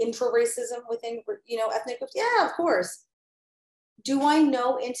 The intra-racism within, ethnic groups? Yeah, of course. Do I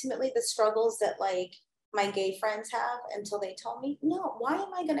know intimately the struggles that, like, my gay friends have until they told me? No.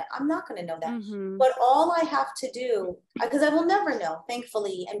 I'm not gonna know that. Mm-hmm. But all I have to do, because I will never know,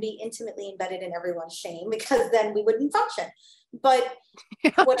 thankfully, and be intimately embedded in everyone's shame, because then we wouldn't function. But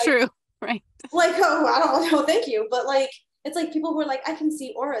true, right? Like, oh, I don't know, thank you. But like, it's like people who are like, I can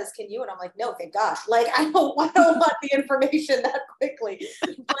see auras, can you? And I'm like, no, thank God. Like, I don't want the information that quickly.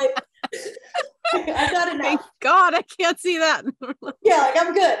 But I've got enough. Thank God, I can't see that. Yeah, like,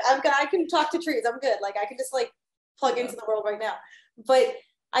 I'm good. I can talk to trees. I'm good. Like, I can just like plug into the world right now. But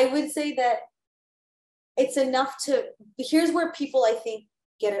I would say that it's enough here's where people, I think,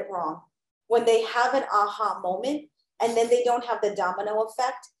 get it wrong. When they have an aha moment, and then they don't have the domino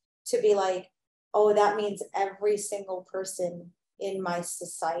effect to be like, oh, that means every single person in my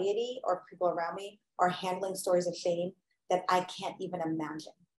society or people around me are handling stories of shame that I can't even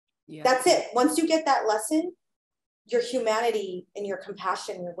imagine. Yeah. That's it. Once you get that lesson, your humanity and your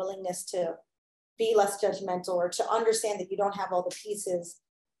compassion, your willingness to be less judgmental, or to understand that you don't have all the pieces,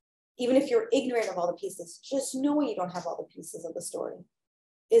 even if you're ignorant of all the pieces, just knowing you don't have all the pieces of the story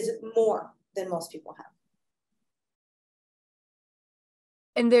is more than most people have.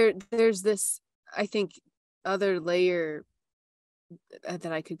 And there's this, I think, other layer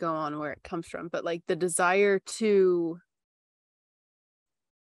that I could go on where it comes from, but like the desire to,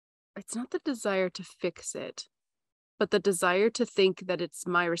 it's not the desire to fix it, but the desire to think that it's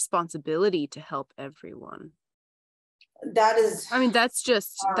my responsibility to help everyone. That is, I mean, that's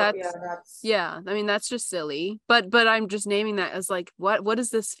just, I mean, that's just silly, but I'm just naming that as like, what is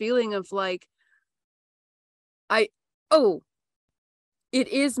this feeling of like, it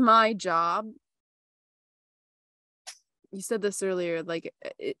is my job. You said this earlier, like,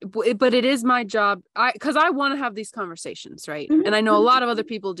 but it is my job. Because I want to have these conversations, right? Mm-hmm. And I know a lot of other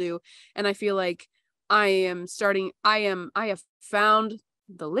people do. And I feel like I have found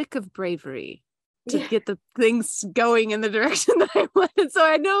the lick of bravery to get the things going in the direction that I want. And so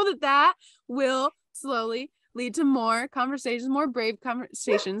I know that will slowly lead to more conversations, more brave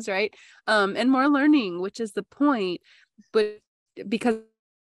conversations, right? And more learning, which is the point. But because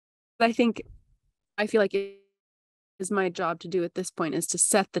I feel like it is my job to do at this point is to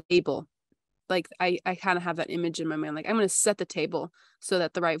set the table. Like I kind of have that image in my mind, like I'm going to set the table so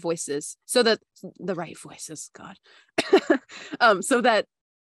that the right voices, God, so that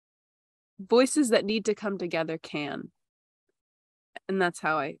voices that need to come together can. And that's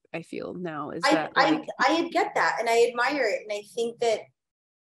how I feel now, is that I get that, and I admire it, and I think that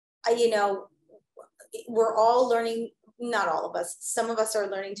we're all learning. Not all of us, some of us are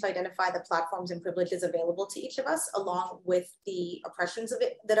learning to identify the platforms and privileges available to each of us, along with the oppressions of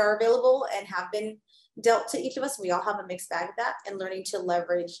it that are available and have been dealt to each of us. We all have a mixed bag of that, and learning to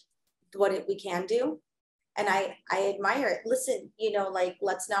leverage we can do. And I admire it. Listen, like,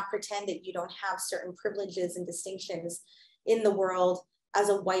 let's not pretend that you don't have certain privileges and distinctions in the world as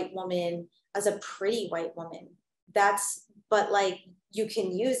a white woman, as a pretty white woman. But like, you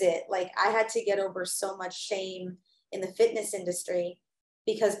can use it. Like, I had to get over so much shame in the fitness industry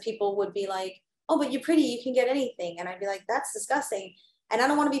because people would be like, oh, but you're pretty, you can get anything. And I'd be like, that's disgusting. And I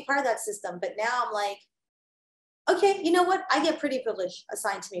don't want to be part of that system. But now I'm like, okay, you know what? I get pretty privilege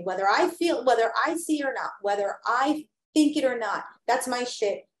assigned to me, whether I see it or not, whether I think it or not. That's my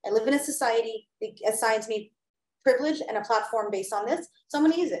shit. I live in a society that assigns me privilege and a platform based on this. So I'm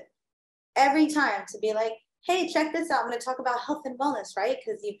going to use it every time to be like, hey, check this out. I'm going to talk about health and wellness, right?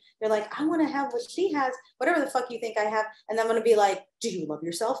 Because you're like, I want to have what she has, whatever the fuck you think I have. And I'm going to be like, do you love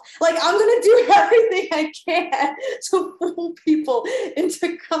yourself? Like, I'm going to do everything I can to fool people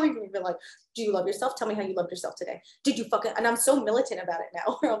into coming to me and be like, do you love yourself? Tell me how you loved yourself today. Did you fucking, and I'm so militant about it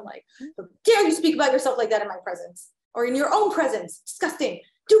now, where I'm like, dare you speak about yourself like that in my presence or in your own presence? Disgusting.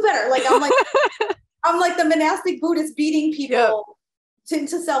 Do better. Like, I'm like the monastic Buddhist beating people. Yep. To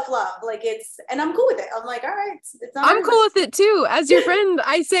self-love, like, and I'm cool with it. I'm like, all right, it's not. I'm cool with it too. As your friend,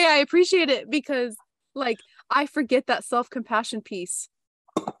 I say I appreciate it because, like, I forget that self-compassion piece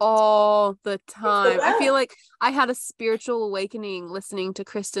all the time. I feel like I had a spiritual awakening listening to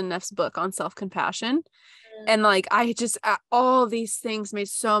Kristen Neff's book on self-compassion. And like, I just, all these things made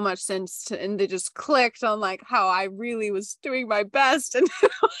so much sense and they just clicked on like how I really was doing my best and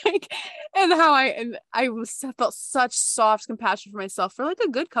like, and how I felt such soft compassion for myself for like a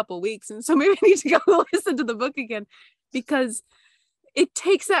good couple weeks. And so maybe I need to go listen to the book again because it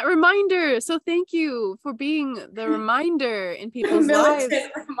takes that reminder. So thank you for being the reminder in people's lives.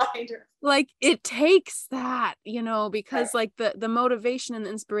 Reminder. Like, it takes that, because like the motivation and the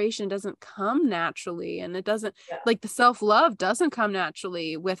inspiration doesn't come naturally, and it doesn't like the self-love doesn't come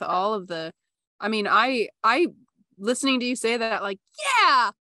naturally with all of the, I mean, I listening to you say that, like,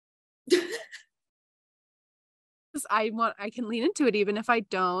 yeah, I can lean into it even if I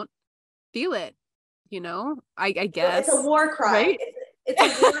don't feel it, I guess. It's a war cry. Right?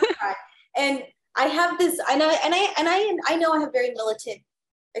 It's a war cry. And I have this, I know I have very militant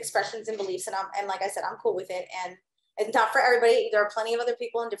expressions and beliefs, and like I said, I'm cool with it, and it's not for everybody. There are plenty of other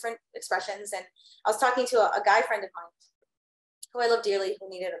people in different expressions. And I was talking to a guy friend of mine who I love dearly, who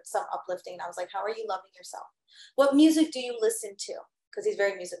needed some uplifting. And I was like, how are you loving yourself? What music do you listen to? Because he's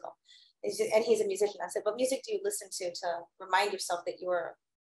very musical, and he's a musician. I said, what music do you listen to remind yourself that you are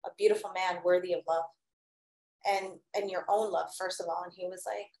a beautiful man worthy of love and your own love, first of all? And he was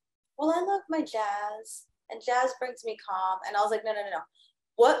like, well, I love my jazz, and jazz brings me calm. And I was like, no.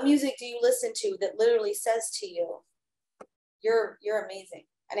 What music do you listen to that literally says to you, you're amazing?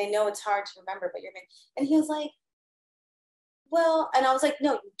 And I know it's hard to remember, but you're amazing. And he was like, well, and I was like,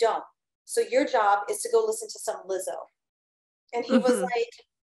 no, you don't. So your job is to go listen to some Lizzo. And he was like,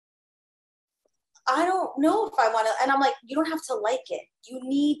 I don't know if I want to. And I'm like, you don't have to like it. You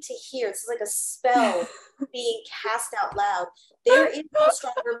need to hear. It's like a spell being cast out loud. There is no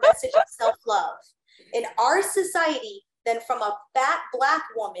stronger message of self-love in our society than from a fat Black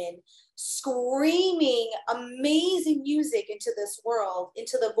woman screaming amazing music into this world,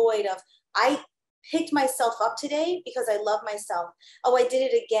 into the void of, I picked myself up today because I love myself. Oh, I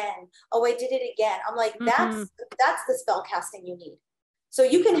did it again. Oh, I did it again. I'm like, that's the spell casting you need. So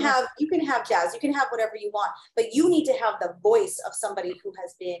you can have jazz, you can have whatever you want, but you need to have the voice of somebody who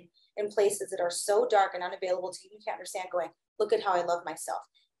has been in places that are so dark and unavailable to you, you can't understand, going, look at how I love myself.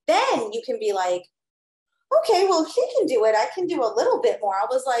 Then you can be like, okay, well, if she can do it, I can do a little bit more. I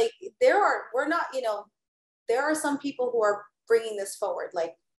was like, there are some people who are bringing this forward,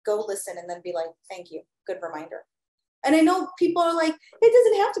 like, go listen and then be like, thank you, good reminder. And I know people are like, it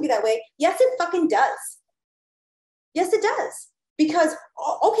doesn't have to be that way. Yes, it fucking does. Yes, it does. Because,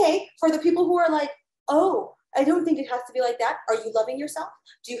 okay, for the people who are like, oh, I don't think it has to be like that. Are you loving yourself?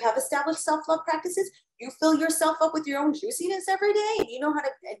 Do you have established self-love practices? You fill yourself up with your own juiciness every day, and you know how to,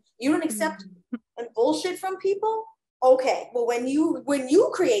 and you don't accept bullshit from people? Okay, well, when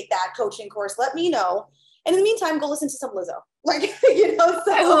you create that coaching course, let me know, And in the meantime, go listen to some Lizzo. Like, you know,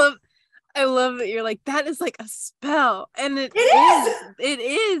 so I love that you're like, that is like a spell. And it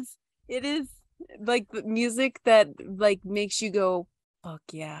is like the music that like makes you go, fuck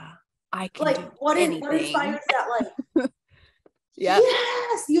yeah, I can like do what anything. inspires that? Like, yeah.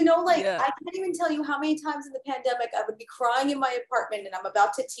 Yes, you know, like Yeah. I can't even tell you how many times in the pandemic I would be crying in my apartment and I'm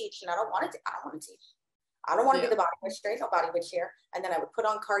about to teach and I don't want to teach. I don't want to be the body witch. There ain't no body witch here. And then I would put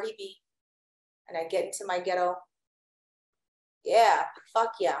on Cardi B and I get into my ghetto. Yeah,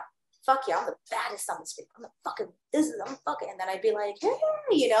 fuck yeah. Fuck yeah, I'm the baddest on the street. I'm fucking, and then I'd be like, hey,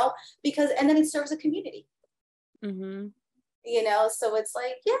 you know, because, and then it serves a community. Mm-hmm. You know, so it's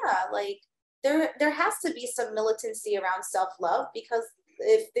like, yeah, like there has to be some militancy around self-love because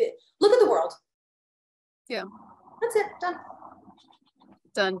look at the world. Yeah. That's it,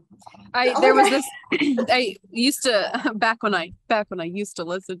 done. There was this I used to back when I used to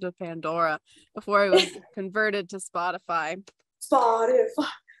listen to Pandora before I was converted to Spotify. God. I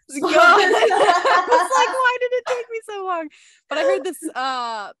was like, why did it take me so long? But I heard this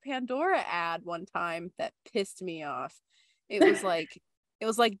Pandora ad one time that pissed me off. It was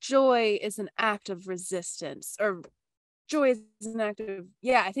like joy is an act of resistance, or joy is an act of,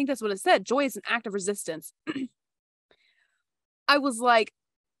 yeah, I think that's what it said. Joy is an act of resistance. I was like,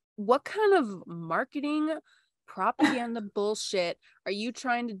 what kind of marketing propaganda bullshit are you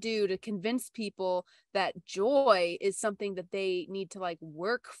trying to do to convince people that joy is something that they need to like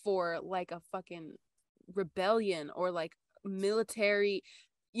work for, like a fucking rebellion or like military,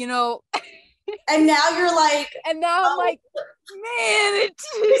 you know? And now you're like, and now I'm like, man, it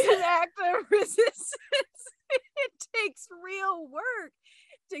is an act of resistance. It takes real work.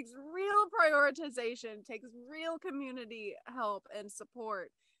 It takes real prioritization. It takes real community help and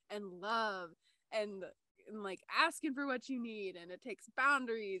support and love and like asking for what you need, and it takes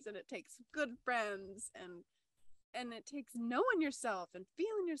boundaries, and it takes good friends, and it takes knowing yourself and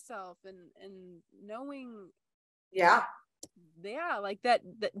feeling yourself and knowing like that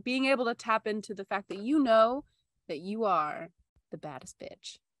being able to tap into the fact that you know that you are the baddest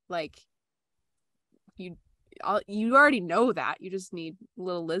bitch. Like you already know that. You just need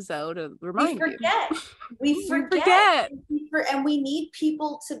little Lizzo to remind you. We forget. And we need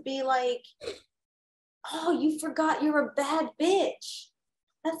people to be like, oh, you forgot you're a bad bitch.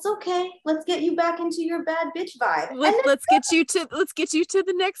 That's okay. Let's get you back into your bad bitch vibe. Let's get you to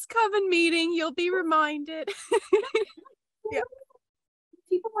the next coven meeting. You'll be reminded. Yeah.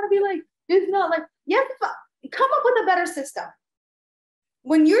 People want to be like, it's not like, yes, come up with a better system.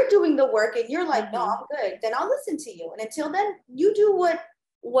 When you're doing the work and you're like, no, I'm good, then I'll listen to you. And until then, you do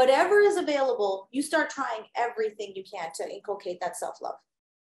whatever is available. You start trying everything you can to inculcate that self-love.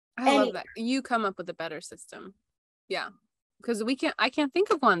 I love that. You come up with a better system. Yeah. Because I can't think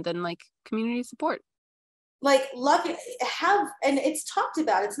of one than like community support. Like love and it's talked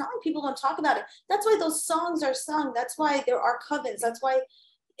about. It's not like people don't talk about it. That's why those songs are sung. That's why there are covens. That's why,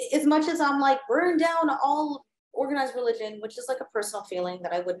 as much as I'm like, burn down all organized religion, which is like a personal feeling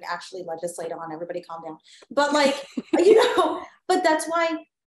that I wouldn't actually legislate on. Everybody calm down. But like, you know, but that's why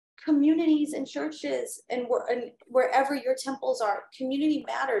communities and churches and wherever your temples are, community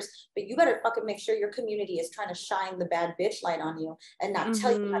matters. But you better fucking make sure your community is trying to shine the bad bitch light on you and not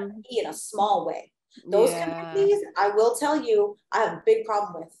tell you how to be in a small way. Those communities, I will tell you, I have a big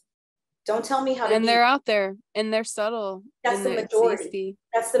problem with. Don't tell me how to be. And they're out there and they're subtle. That's the majority.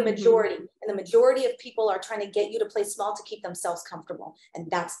 That's the majority. And the majority of people are trying to get you to play small to keep themselves comfortable.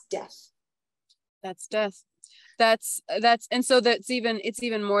 And that's death. That's death. That's and so it's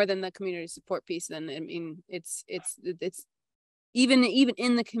even more than the community support piece. Then I mean, it's even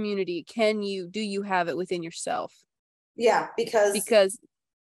in the community, do you have it within yourself? Yeah, because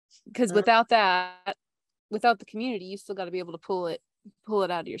without that, without the community, you still got to be able to pull it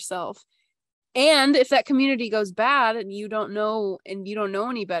out of yourself. And if that community goes bad and you don't know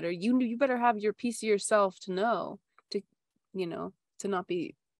any better, you better have your piece of yourself to know, to not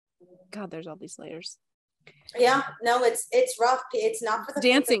be, God, there's all these layers. Yeah, no, it's rough. It's not for the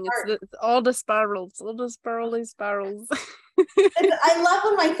dancing. It's all the spirals, spirals. I love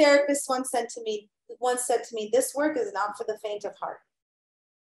when my therapist once said to me, this work is not for the faint of heart.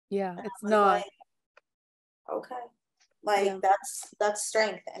 Yeah, it's not. Like, okay. Like, yeah. That's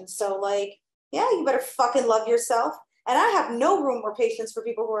strength. And so like, yeah, you better fucking love yourself. And I have no room or patience for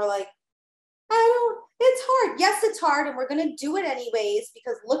people who are like, it's hard. Yes, it's hard. And we're going to do it anyways,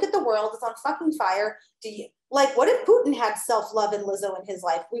 because look at the world. It's on fucking fire. What if Putin had self-love and Lizzo in his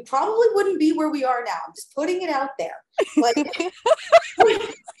life? We probably wouldn't be where we are now. I'm just putting it out there. Like,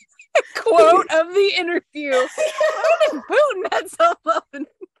 quote of the interview. What if Putin had self-love and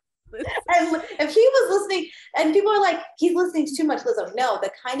if he was listening And people are like, he's listening to too much Lizzo. No, the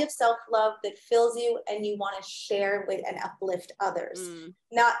kind of self-love that fills you and you want to share with and uplift others,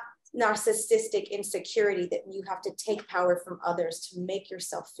 not narcissistic insecurity that you have to take power from others to make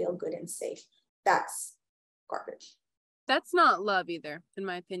yourself feel good and safe. That's garbage. That's not love either, in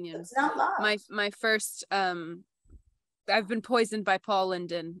my opinion. It's not love. My first I've been poisoned by Paul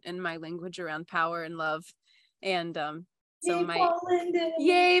Linden in my language around power and love. And so Yay, Paul Linden.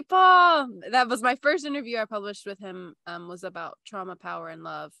 Yay, Paul! That was my first interview I published with him, was about trauma, power, and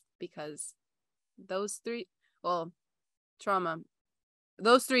love, because those three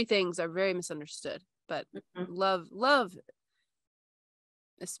things are very misunderstood. But love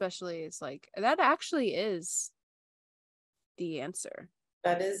especially is like, that actually is the answer.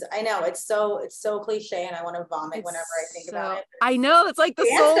 That is, I know, it's so cliche, and I want to vomit whenever I think about it. I know, it's like the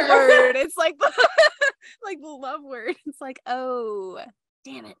soul word. It's like the like the love word. It's like, oh,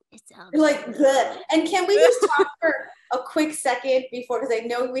 damn it, it's like good. And can we just talk for a quick second before, because I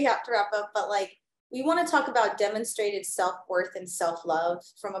know we have to wrap up, but like, we want to talk about demonstrated self-worth and self-love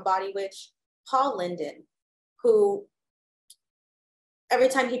from a body witch, Paul Linden, who every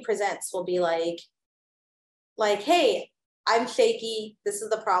time he presents will be like, hey, I'm shaky. This is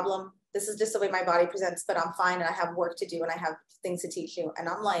the problem. This is just the way my body presents, but I'm fine, and I have work to do, and I have things to teach you. And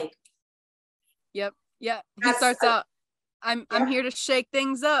I'm like, yep. Yeah. He starts out, I'm here to shake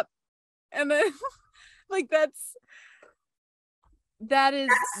things up. And then like that is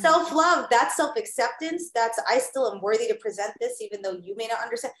self-love. That's self-acceptance. That's, I still am worthy to present this, even though you may not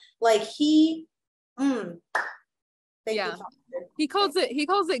understand. Like he calls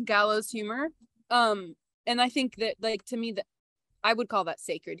it gallows humor. And I think that, like, to me, that I would call that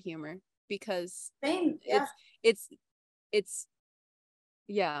sacred humor, because it's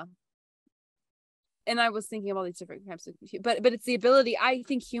and I was thinking of all these different types of, but it's the ability. I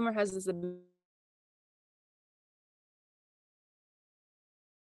think humor has this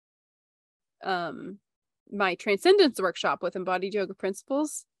my transcendence workshop with embodied yoga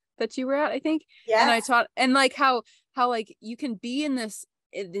principles that you were at, I think. Yes. And I taught, and like how like you can be in this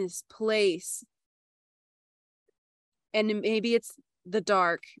place, and maybe it's the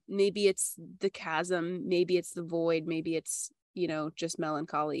dark, maybe it's the chasm, maybe it's the void, maybe it's, just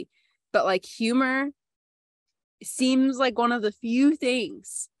melancholy, but like humor seems like one of the few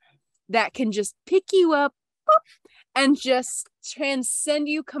things that can just pick you up and just transcend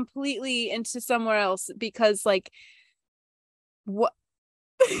you completely into somewhere else. Because like, what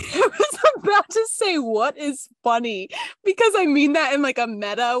I was about to say, what is funny, because I mean that in like a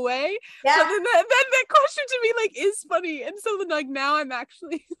meta way. Yeah. But then that question to me like is funny, and so then like now I'm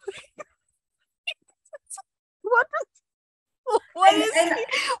actually like, what is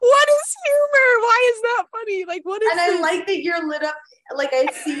humor? Why is that funny? Like, what is? And I like that you're lit up. Like, I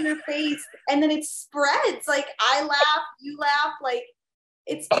see your face, and then it spreads. Like, I laugh, you laugh. Like,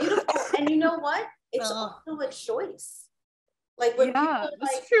 it's beautiful. And you know what? It's also a choice. Like, when people are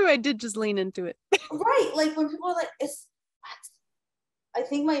that's like, true. I did just lean into it. Right. Like, when people are like, I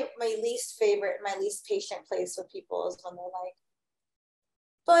think my least favorite, my least patient place with people is when they're like,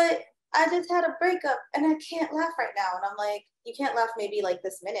 but I just had a breakup and I can't laugh right now. And I'm like, you can't laugh maybe like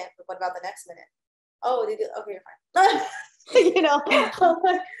this minute, but what about the next minute? Oh, okay, you're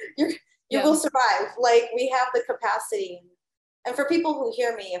fine. You will survive. Like, we have the capacity. And for people who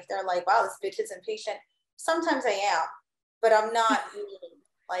hear me, if they're like, wow, this bitch is impatient, sometimes I am, but I'm not mean.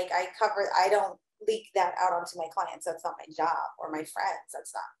 Like, I don't leak that out onto my clients. That's not my job, or my friends.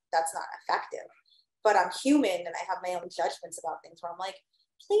 That's not effective. But I'm human, and I have my own judgments about things where I'm like,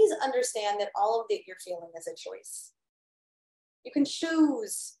 please understand that all of that you're feeling is a choice. You can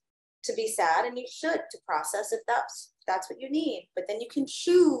choose to be sad, and you should, to process if that's what you need. But then you can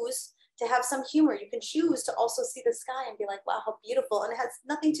choose to have some humor. You can choose to also see the sky and be like, wow, how beautiful. And it has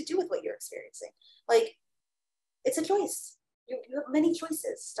nothing to do with what you're experiencing. Like, it's a choice. You have many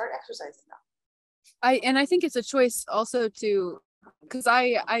choices. Start exercising them. I think it's a choice also to, because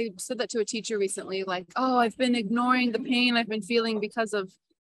I said that to a teacher recently, like, oh, I've been ignoring the pain I've been feeling because of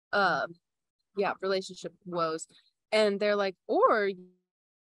relationship woes. And they're like, or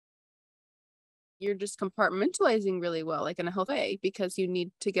you're just compartmentalizing really well, like in a healthy way, because you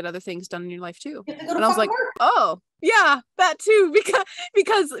need to get other things done in your life too. And I was like, oh yeah, that too,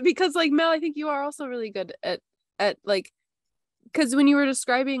 because like, Mel, I think you are also really good at like, because when you were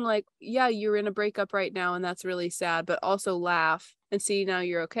describing like, yeah, you're in a breakup right now and that's really sad, but also laugh and see now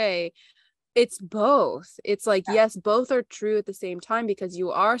you're okay. It's both. It's like, yes, both are true at the same time, because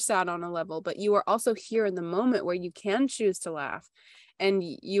you are sad on a level, but you are also here in the moment where you can choose to laugh. And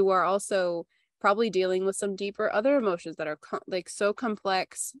you are also probably dealing with some deeper other emotions that are like so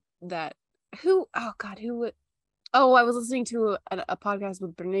complex that who would, Oh, I was listening to a podcast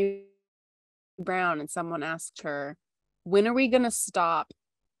with Brene Brown, and someone asked her, when are we gonna stop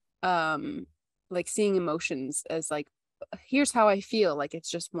like seeing emotions as like, here's how I feel, like it's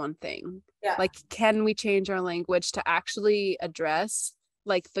just one thing. Yeah. Like, can we change our language to actually address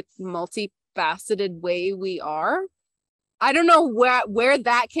like the multifaceted way we are? I don't know where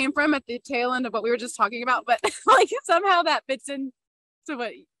that came from at the tail end of what we were just talking about, but like somehow that fits into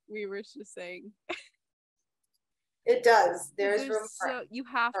what we were just saying. It does. There's room for you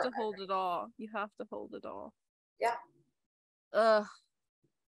have to hold it all. You have to hold it all. Yeah.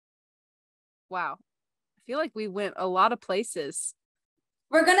 Wow. I feel like we went a lot of places.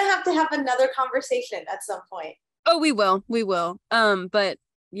 We're gonna have to have another conversation at some point. Oh, we will. We will. But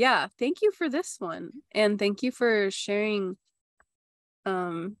yeah, thank you for this one. And thank you for sharing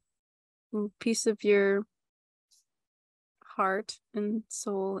a piece of your heart and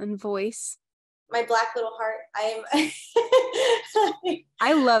soul and voice. My black little heart.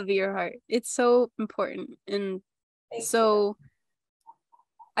 I love your heart. It's so important. And so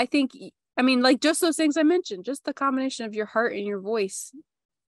I think, I mean, like just those things I mentioned, just the combination of your heart and your voice.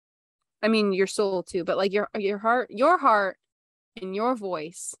 I mean, your soul too, but like your heart and your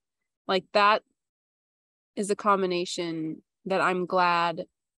voice, like that is a combination that I'm glad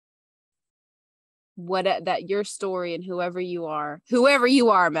that your story and whoever you are,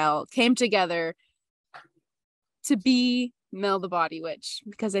 Mel, came together to be Mel the Body Witch,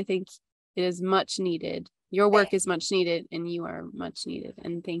 because I think it is much needed. Your work is much needed, and you are much needed.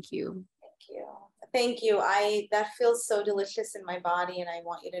 And thank you. Thank you. That feels so delicious in my body, and I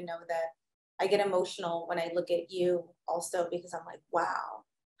want you to know that I get emotional when I look at you also, because I'm like, wow,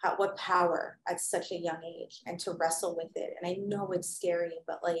 what power at such a young age, and to wrestle with it. And I know it's scary,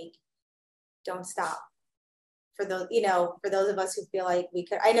 but like, don't stop. For those, for those of us who feel like we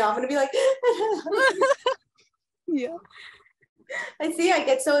could, I know I'm gonna be like, yeah. I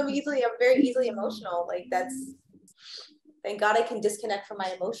get so I'm very easily emotional. Like thank God I can disconnect from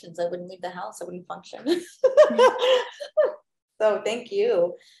my emotions. I wouldn't leave the house. I wouldn't function. So thank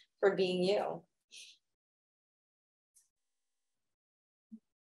you for being you.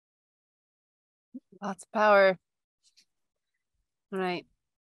 Lots of power. All right.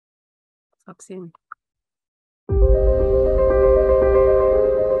 Talk soon.